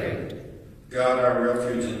is great. God, our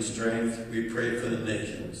refuge and strength, we pray for the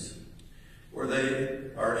nations. Where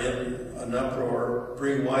they are in an uproar,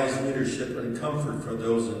 bring wise leadership and comfort for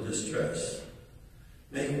those in distress.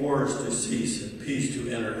 Make wars to cease and peace to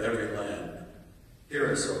enter every land.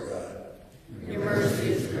 Hear us, O God. Your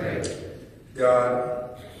mercy is great.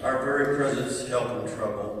 God, our very presence help in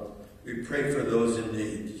trouble. We pray for those in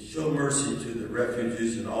need. Show mercy to the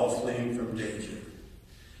refugees and all fleeing from danger.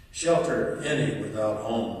 Shelter any without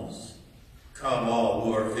homes. Calm all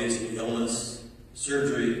who are facing illness,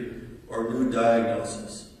 surgery, or new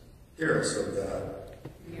diagnosis. Hear us, O God.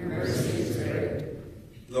 Your mercy is great.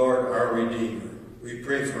 Lord, our Redeemer, we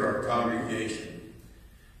pray for our congregation.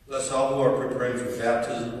 Bless all who are preparing for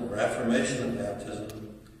baptism or affirmation of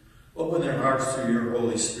baptism. Open their hearts to your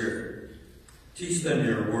Holy Spirit. Teach them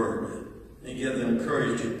your word and give them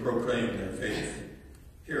courage to proclaim their faith.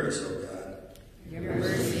 Hear us, O God. Your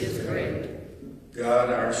mercy is great. God,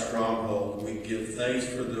 our stronghold, we give thanks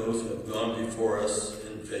for those who have gone before us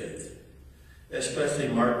in faith, especially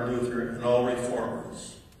Martin Luther and all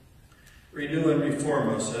reformers. Renew and reform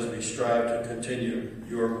us as we strive to continue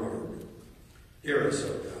your word. Hear us, O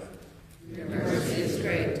God. Your mercy is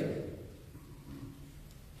great.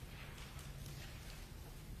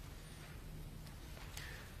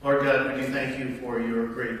 Lord God, we do thank you for your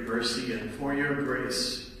great mercy and for your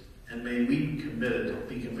grace, and may we be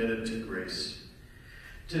committed to grace.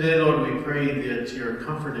 Today, Lord, we pray that your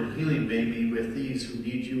comfort and healing may be with these who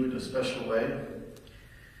need you in a special way.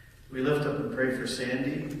 We lift up and pray for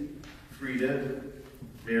Sandy, Frida,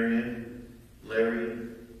 Marion, Larry,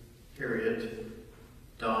 Harriet,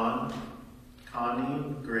 Dawn,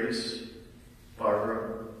 Connie, Grace,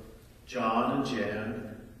 Barbara, John and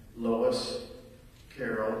Jan, Lois,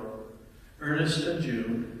 Carol, Ernest and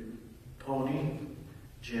June, Pony,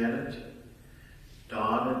 Janet,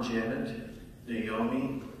 Dawn and Janet,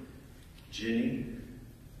 Naomi, Ginny,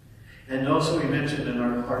 and also we mentioned in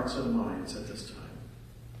our hearts and minds at this time.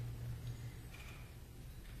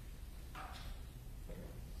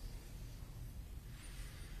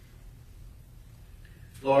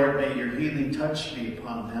 Lord, may your healing touch be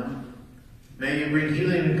upon them. May you bring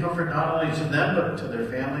healing and comfort not only to them, but to their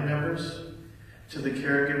family members, to the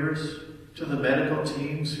caregivers, to the medical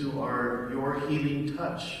teams who are your healing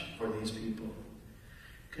touch for these people.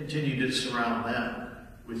 Continue to surround them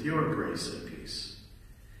with your grace and peace.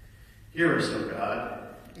 Hear us, O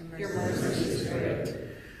God. Your mercy is great.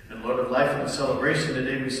 And Lord of life and celebration,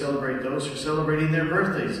 today we celebrate those who are celebrating their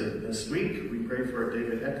birthdays this week. We pray for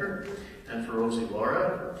David Ecker and for Rosie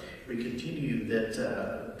Laura. We continue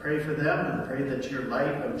that pray for them and pray that your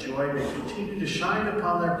light of joy may continue to shine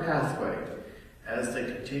upon their pathway as they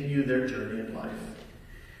continue their journey in life.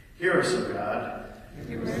 Hear us, O God.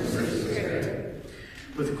 Your mercy is great.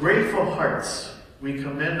 With grateful hearts, we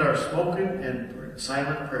commend our spoken and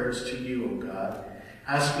silent prayers to you, O God,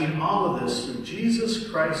 asking all of this through Jesus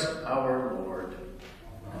Christ our Lord.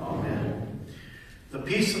 Amen. The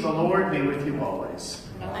peace of the Lord be with you always.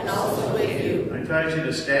 And also with you. I encourage you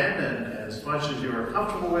to stand and, as much as you are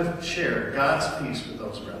comfortable with, share God's peace with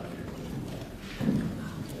those around you.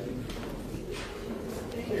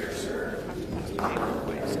 Here, sir.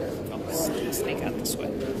 Sneak out this way.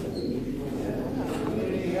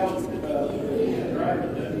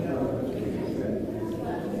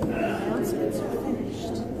 Announcements are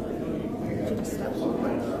finished. Just stop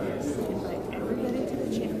invite everybody to the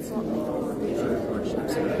chancel and the congregational worship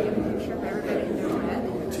so we can get a picture of everybody in their red.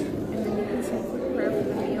 And then you can say a quick prayer for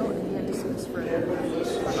the meal and then dismiss for that.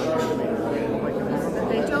 But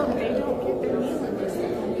they don't get their meal unless they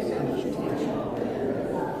come get their invitation.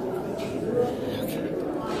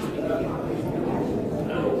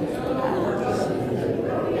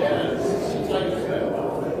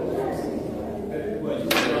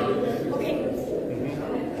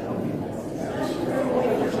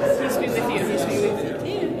 Peace be with you. Peace be with you.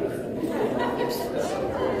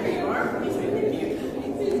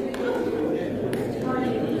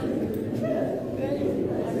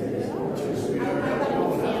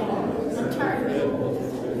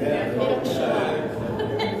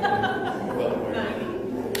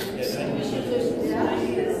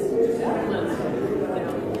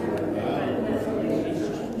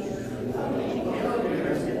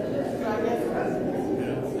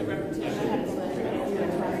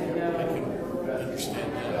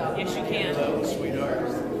 Yes, you can.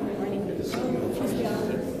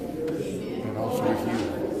 And also with you.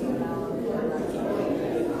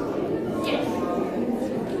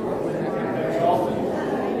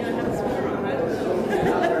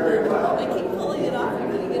 They keep pulling it off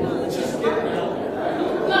and putting it on.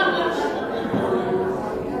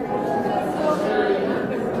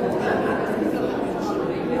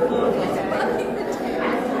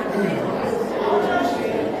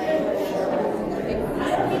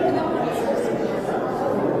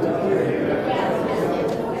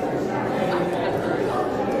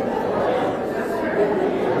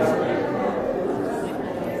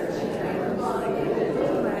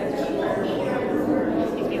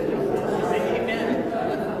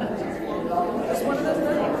 It's one of those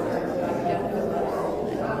nights.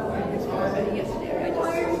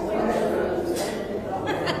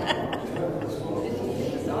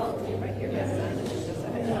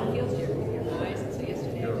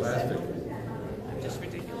 I'm just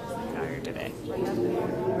ridiculously tired today.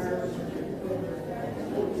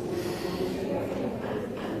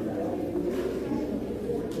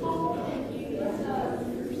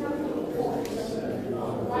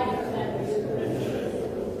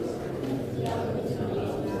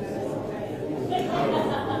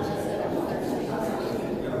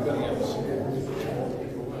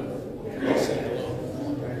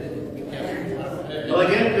 Well,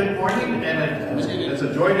 again, good morning, and it's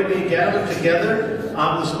a joy to be gathered together.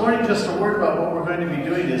 This morning, just a word about what we're going to be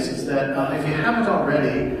doing is that if you haven't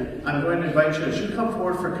already, I'm going to invite you, as you come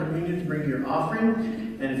forward for communion, to bring your offering,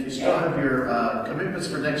 and if you still have your commitments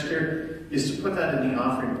for next year, is to put that in the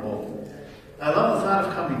offering bowl. I love the thought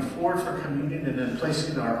of coming forward for communion and then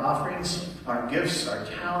placing our offerings, our gifts, our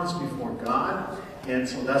talents before God, and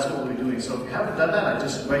so that's what we'll be doing. So if you haven't done that, I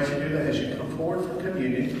just invite you to do that as you come forward for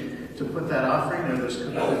communion, to put that offering or those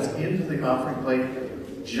commitments into the offering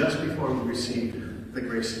plate just before we receive the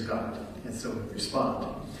grace of God, and so we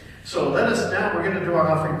respond. So we're going to do our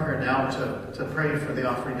offering prayer now to pray for the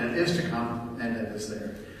offering that is to come and that is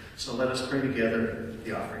there. So let us pray together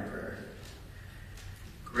the offering prayer.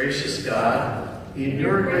 Gracious God, in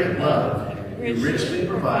your great love, you richly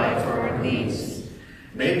provide for our needs.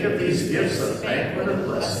 Make of these gifts a banquet of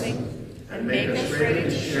blessing, and make us ready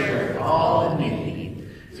to share with all in need.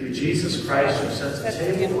 Through Jesus Christ, who sets the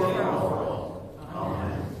table for all.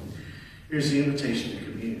 Amen. Here's the invitation to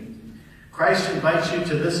communion. Christ invites you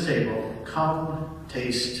to this table. Come,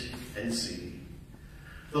 taste, and see.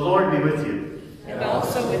 The Lord be with you. And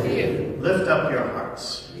also with you. Lift up your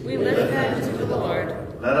hearts. We lift them to the Lord.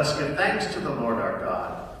 Let us give thanks to the Lord our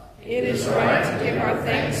God. It is right to give our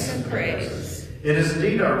thanks and praise. It is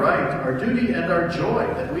indeed our right, our duty, and our joy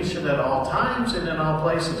that we should at all times and in all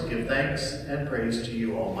places give thanks and praise to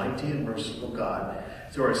you, Almighty and merciful God,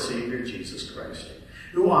 through our Savior Jesus Christ,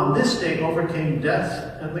 who on this day overcame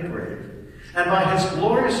death and the grave, and by his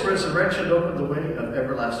glorious resurrection opened the way of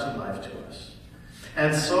everlasting life to us.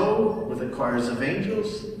 And so, with the choirs of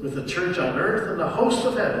angels, with the church on earth and the host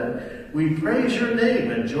of heaven, we praise your name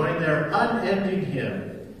and join their unending hymn.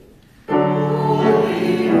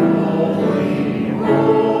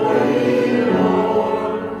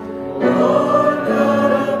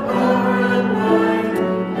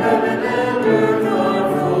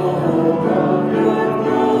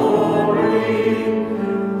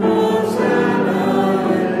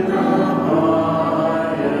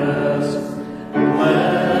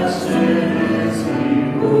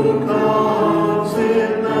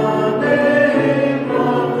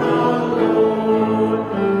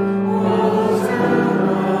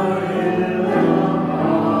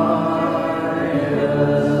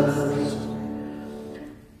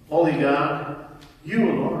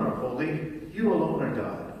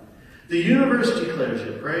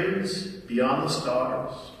 Beyond the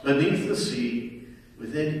stars, beneath the sea,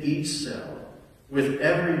 within each cell, with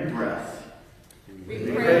every breath.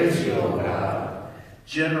 We praise you, O God.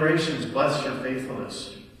 Generations bless your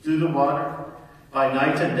faithfulness through the water, by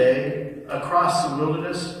night and day, across the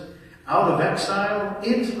wilderness, out of exile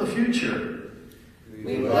into the future.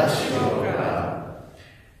 We bless you, O God.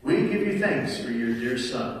 We give you thanks for your dear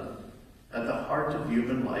Son, at the heart of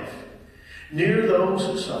human life, near those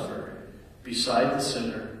who suffer, beside the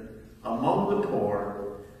sinner, among the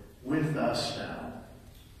poor, with us now.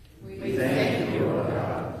 We thank you, O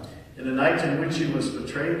God. In the night in which he was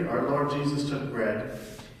betrayed, our Lord Jesus took bread.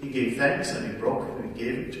 He gave thanks and he broke it and he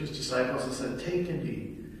gave it to his disciples and said, "Take and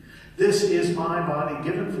eat. This is my body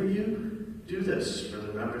given for you. Do this for the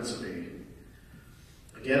remembrance of me."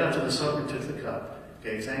 Again, after the supper, he took the cup,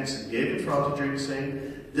 gave thanks and gave it for all to drink,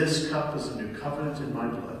 saying, "This cup is a new covenant in my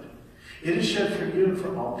blood. It is shed for you and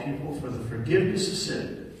for all people for the forgiveness of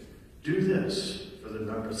sin. Do this for the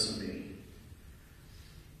remembrance of me."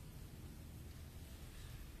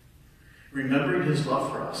 Remembering his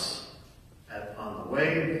love for us, on the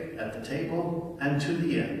way, at the table, and to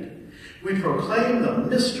the end, we proclaim the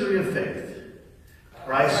mystery of faith.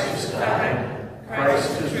 Christ has died,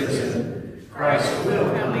 Christ is risen, Christ will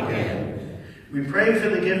come again. We pray for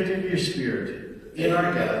the gift of your Spirit in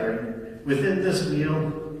our gathering, within this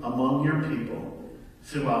meal, among your people,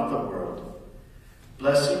 throughout the world.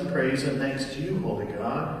 Blessing, praise, and thanks to you, Holy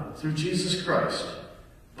God, through Jesus Christ,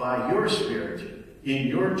 by your Spirit, in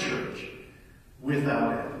your church,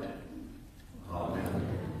 without end. Amen.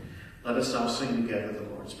 Let us now sing together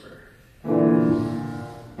the Lord's Prayer.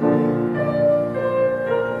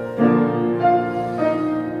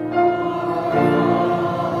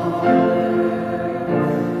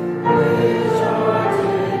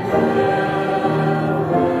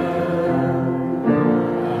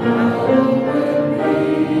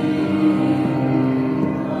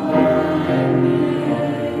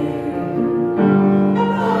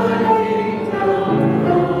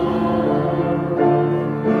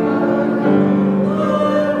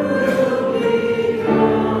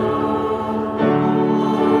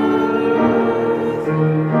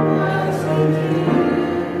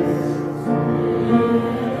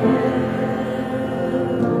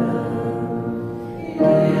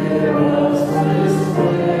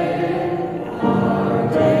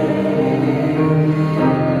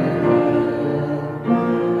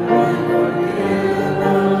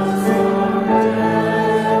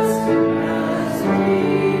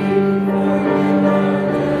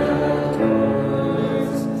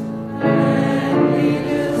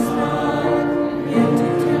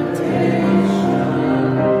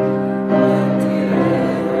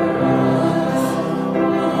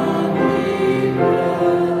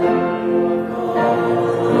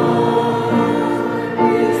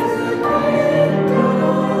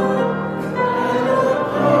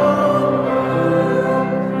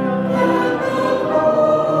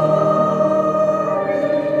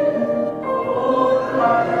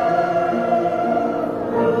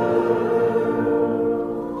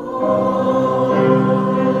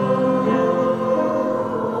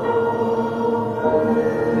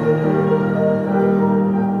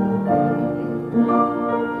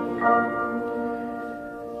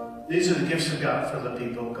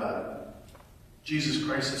 Jesus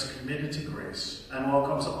Christ is committed to grace and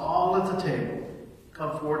welcomes all at the table.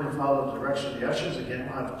 Come forward and follow the direction of the ushers. Again,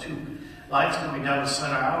 we'll have 2 lights coming down the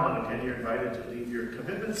center aisle, and again, you're invited to leave your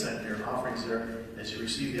commitments and your offerings there as you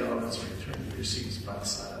receive the elements and return to your seats by the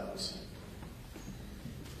side aisles.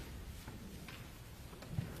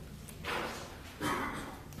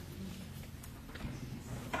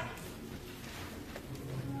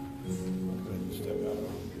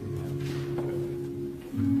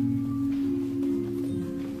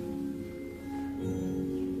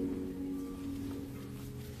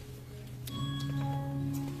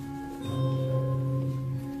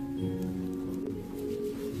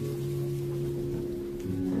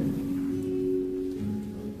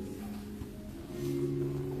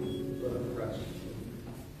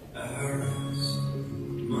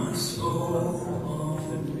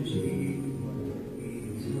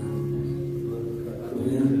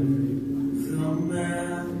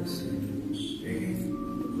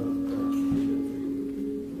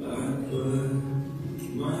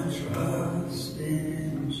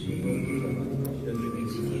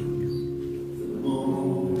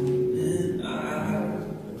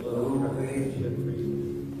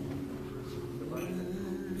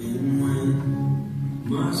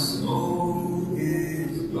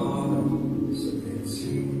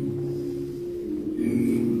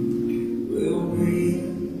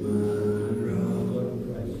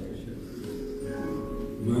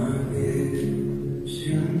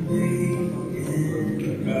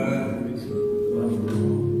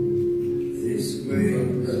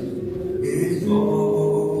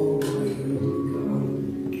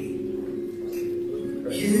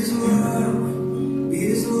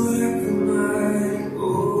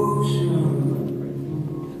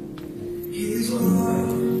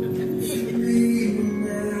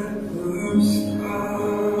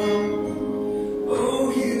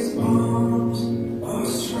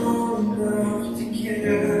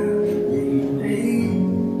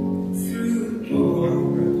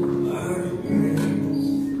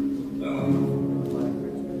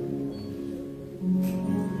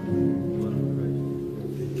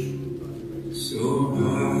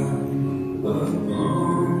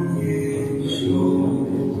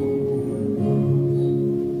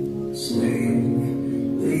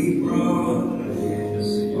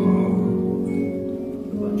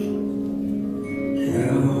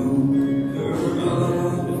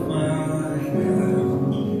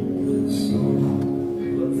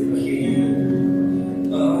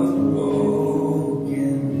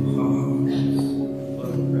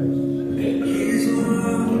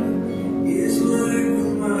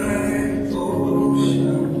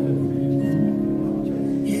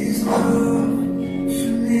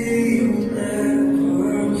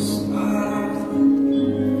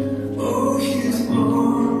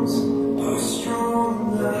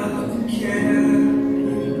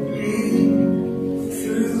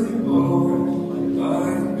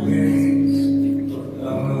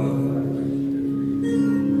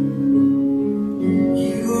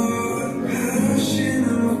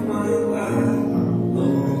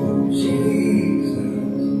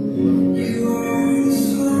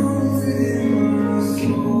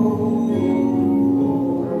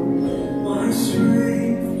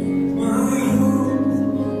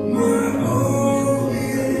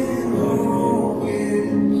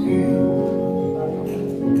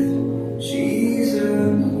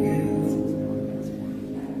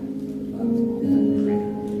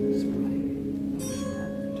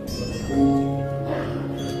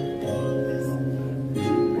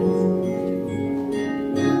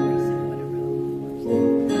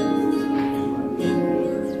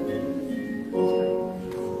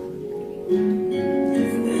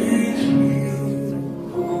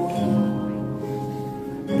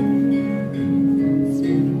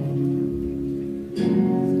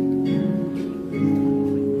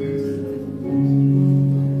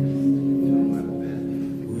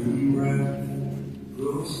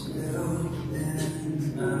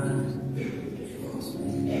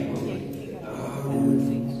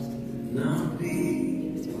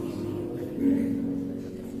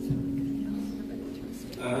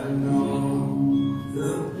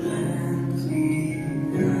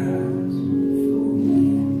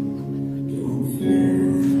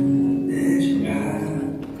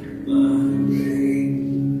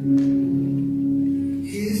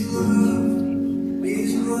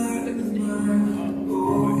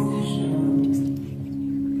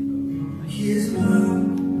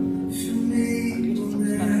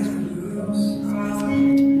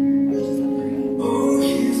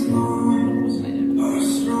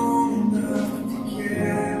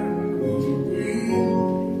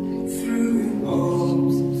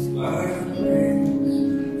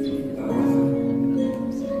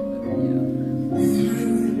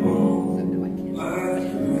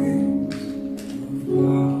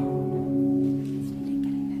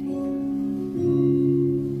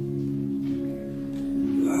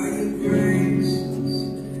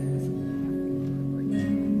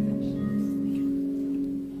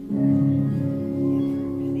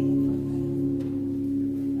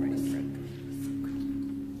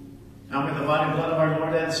 Now may the body and blood of our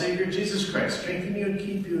Lord and Savior Jesus Christ strengthen you and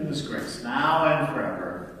keep you in his grace, now and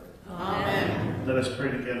forever. Amen. Let us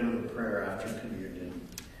pray together with a prayer after communion.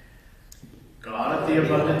 God, at the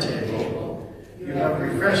abundant table, you have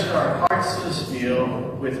refreshed our hearts this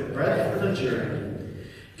meal with bread for the journey.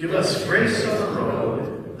 Give us grace on the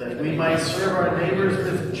road, that we might serve our neighbors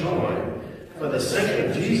with joy, for the sake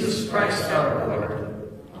of Jesus Christ our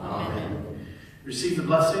Lord. Amen. Receive the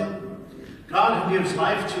blessing. God, who gives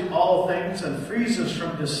life to all things and frees us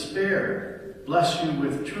from despair, bless you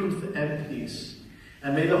with truth and peace.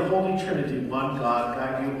 And may the Holy Trinity, one God,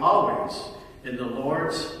 guide you always in the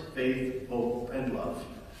Lord's faith, hope, and love.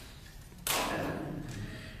 Amen.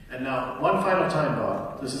 And now, one final time,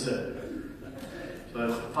 Bob. This is it.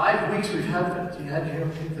 So 5 weeks we've had you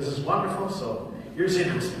here. This is wonderful. So here's the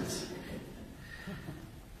announcements.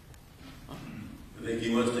 I think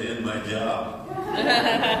he wants to end my job.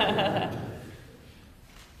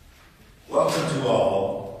 Welcome to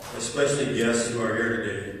all, especially guests who are here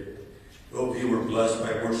today. We hope you were blessed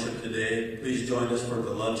by worship today. Please join us for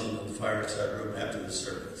the luncheon in the fireside room after the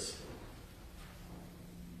service.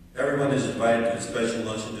 Everyone is invited to a special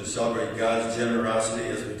luncheon to celebrate God's generosity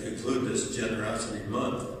as we conclude this generosity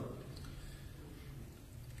month.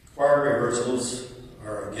 Choir rehearsals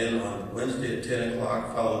are again on Wednesday at 10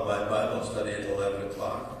 o'clock, followed by Bible study at 11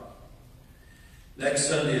 o'clock. Next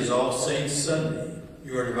Sunday is All Saints Sunday.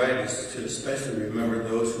 You are invited to especially remember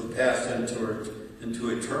those who passed into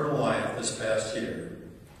eternal life this past year.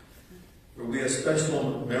 There will be a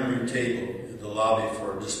special memory table in the lobby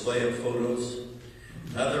for a display of photos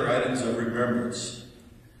and other items of remembrance.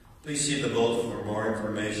 Please see the bulletin for more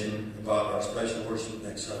information about our special worship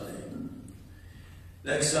next Sunday.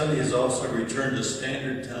 Next Sunday is also a return to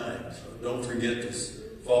standard time, so don't forget to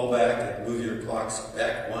fall back and move your clocks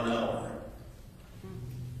back 1 hour.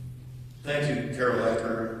 Thank you, Carol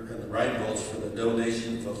Ecker and the Reinbolds, for the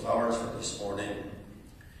donation of flowers for this morning.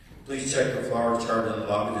 Please check the flower chart in the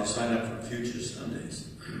lobby to sign up for future Sundays.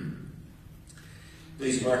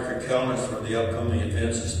 Please mark your calendars for the upcoming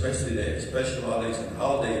events, especially the special outings and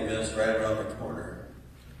holiday events right around the corner.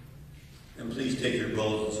 And please take your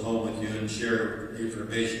bulletins home with you and share the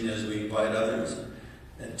information as we invite others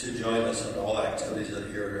and to join us in all activities that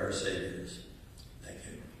adhere to our Savior's. Thank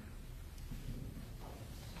you.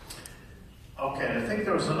 Okay, I think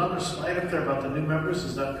there was another slide up there about the new members.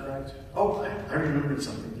 Is that correct? Oh, I remembered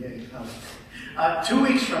something. Yay. 2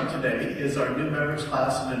 weeks from today is our new members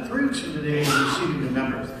class, and then 3 weeks from today is receiving new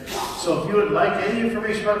members. So if you would like any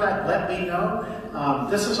information about that, let me know.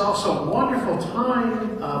 This is also a wonderful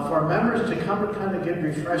time for our members to come and kind of get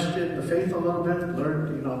refreshed in the faith a little bit,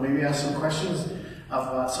 learn, maybe ask some questions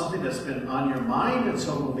of something that's been on your mind, and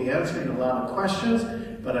so we'll be answering a lot of questions.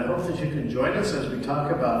 But I hope that you can join us as we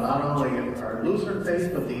talk about not only our Lutheran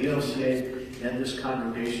faith, but the ELCA and this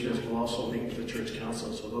congregation, as we'll also meet the church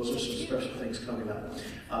council. So those are some special things coming up.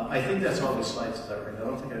 I think that's all the slides. Is that right? I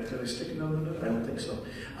don't think did I stick a note in it? I don't think so.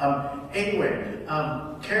 Anyway,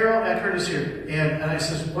 Carol Eckert is here, and I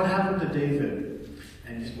says, what happened to David?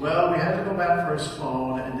 And he said, well, we had to go back for his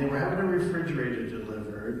phone, and they were having a refrigerator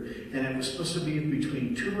delivered, and it was supposed to be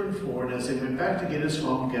between 2 and 4, and as they went back to get his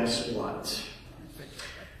phone, guess what?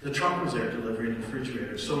 The trunk was there delivering the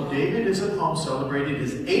refrigerator. So David is at home celebrating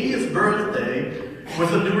his 80th birthday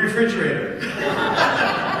with a new refrigerator.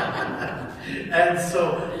 And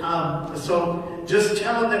so just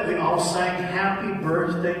tell him that we all sang happy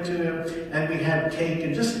birthday to him, and we had cake,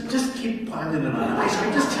 and just keep piling it on ice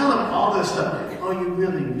cream. Just tell him all this stuff. Oh, you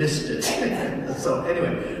really missed it. So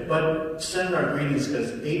anyway, but send our greetings,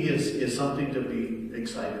 because 80 is something to be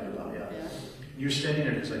excited about. Yeah. You're standing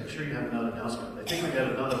there because I'm sure you have another announcement. I think we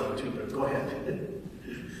got another one too, but go ahead.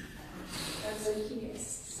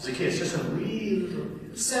 Zacchaeus, just a wee little.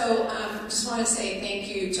 So, just want to say thank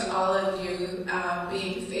you to all of you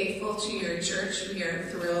being faithful to your church. We are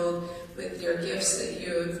thrilled with your gifts that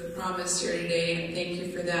you have promised here today, and thank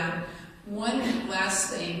you for that. One last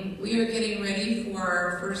thing, we are getting ready for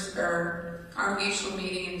our congregational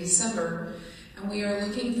meeting in December, and we are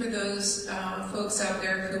looking for those folks out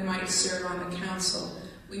there who might serve on the council.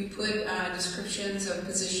 We put descriptions of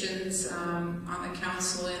positions on the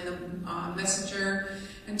council in the messenger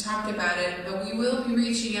and talked about it, but we will be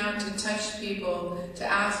reaching out to touch people to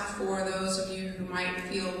ask for those of you who might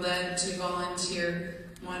feel led to volunteer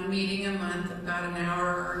one meeting a month, about an hour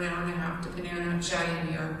or an hour and a half, depending on how chatty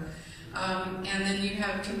we are. And then you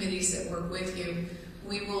have committees that work with you.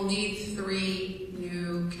 We will need 3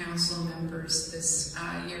 new council members this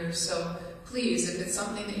year, so please, if it's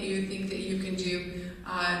something that you think that you can do,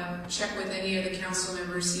 check with any of the council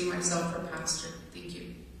members, see myself or pastor. Thank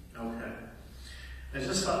you. Okay. I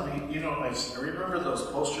just thought, I remember those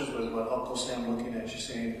posters with what Uncle Sam looking at you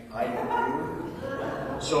saying, I want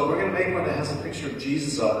you. So we're going to make one that has a picture of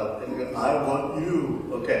Jesus on it, and go, I want you.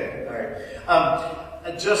 Okay, all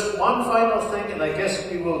right. Just one final thing, and I guess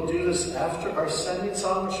we will do this after our sending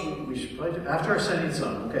song, which we should probably do after our sending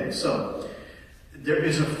song. Okay, so there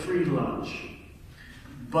is a free lunch,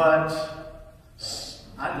 but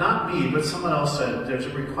not me, but someone else said there's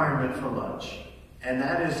a requirement for lunch. And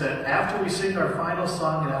that is that after we sing our final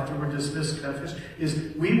song and after we're dismissed,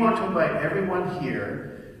 we want to invite everyone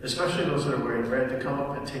here, especially those that are wearing red, to come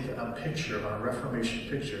up and take a picture, a Reformation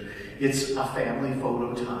picture. It's a family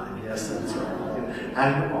photo time. Yes, that's right.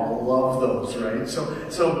 I all love those, right? So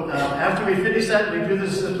after we finish that, we do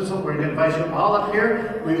this dismissal. We're going to invite you all up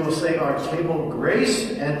here. We will say our table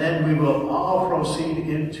grace, and then we will all proceed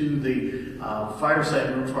into the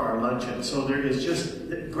fireside room for our luncheon. So there is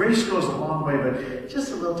grace goes a long way, but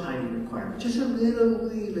just a little tiny requirement. Just a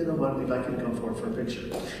little one. We'd like you to come forward for a picture.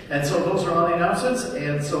 And so those are all the announcements.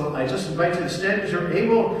 And so I just invite you to stand as you're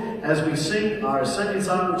able as we sing our sending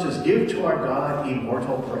song, which is Give to Our God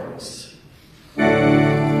Immortal Praise.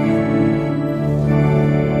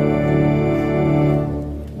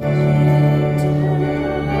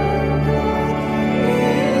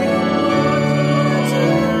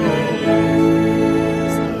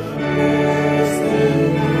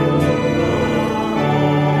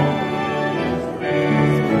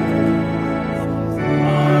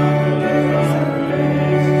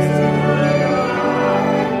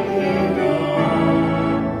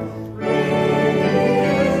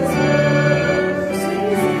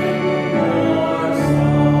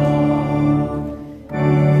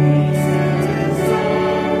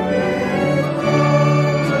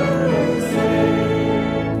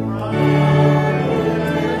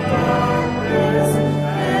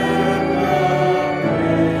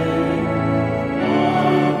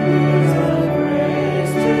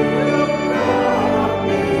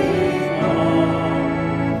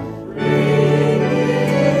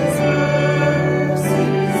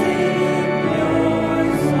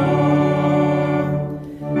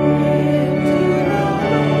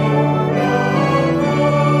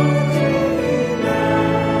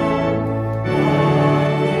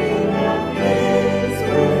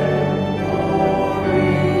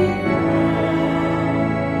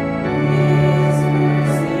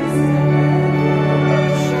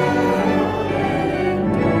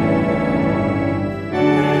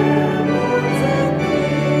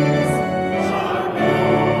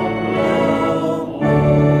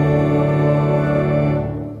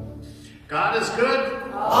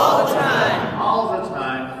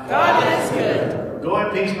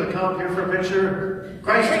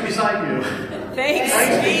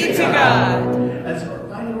 Thanks be to God.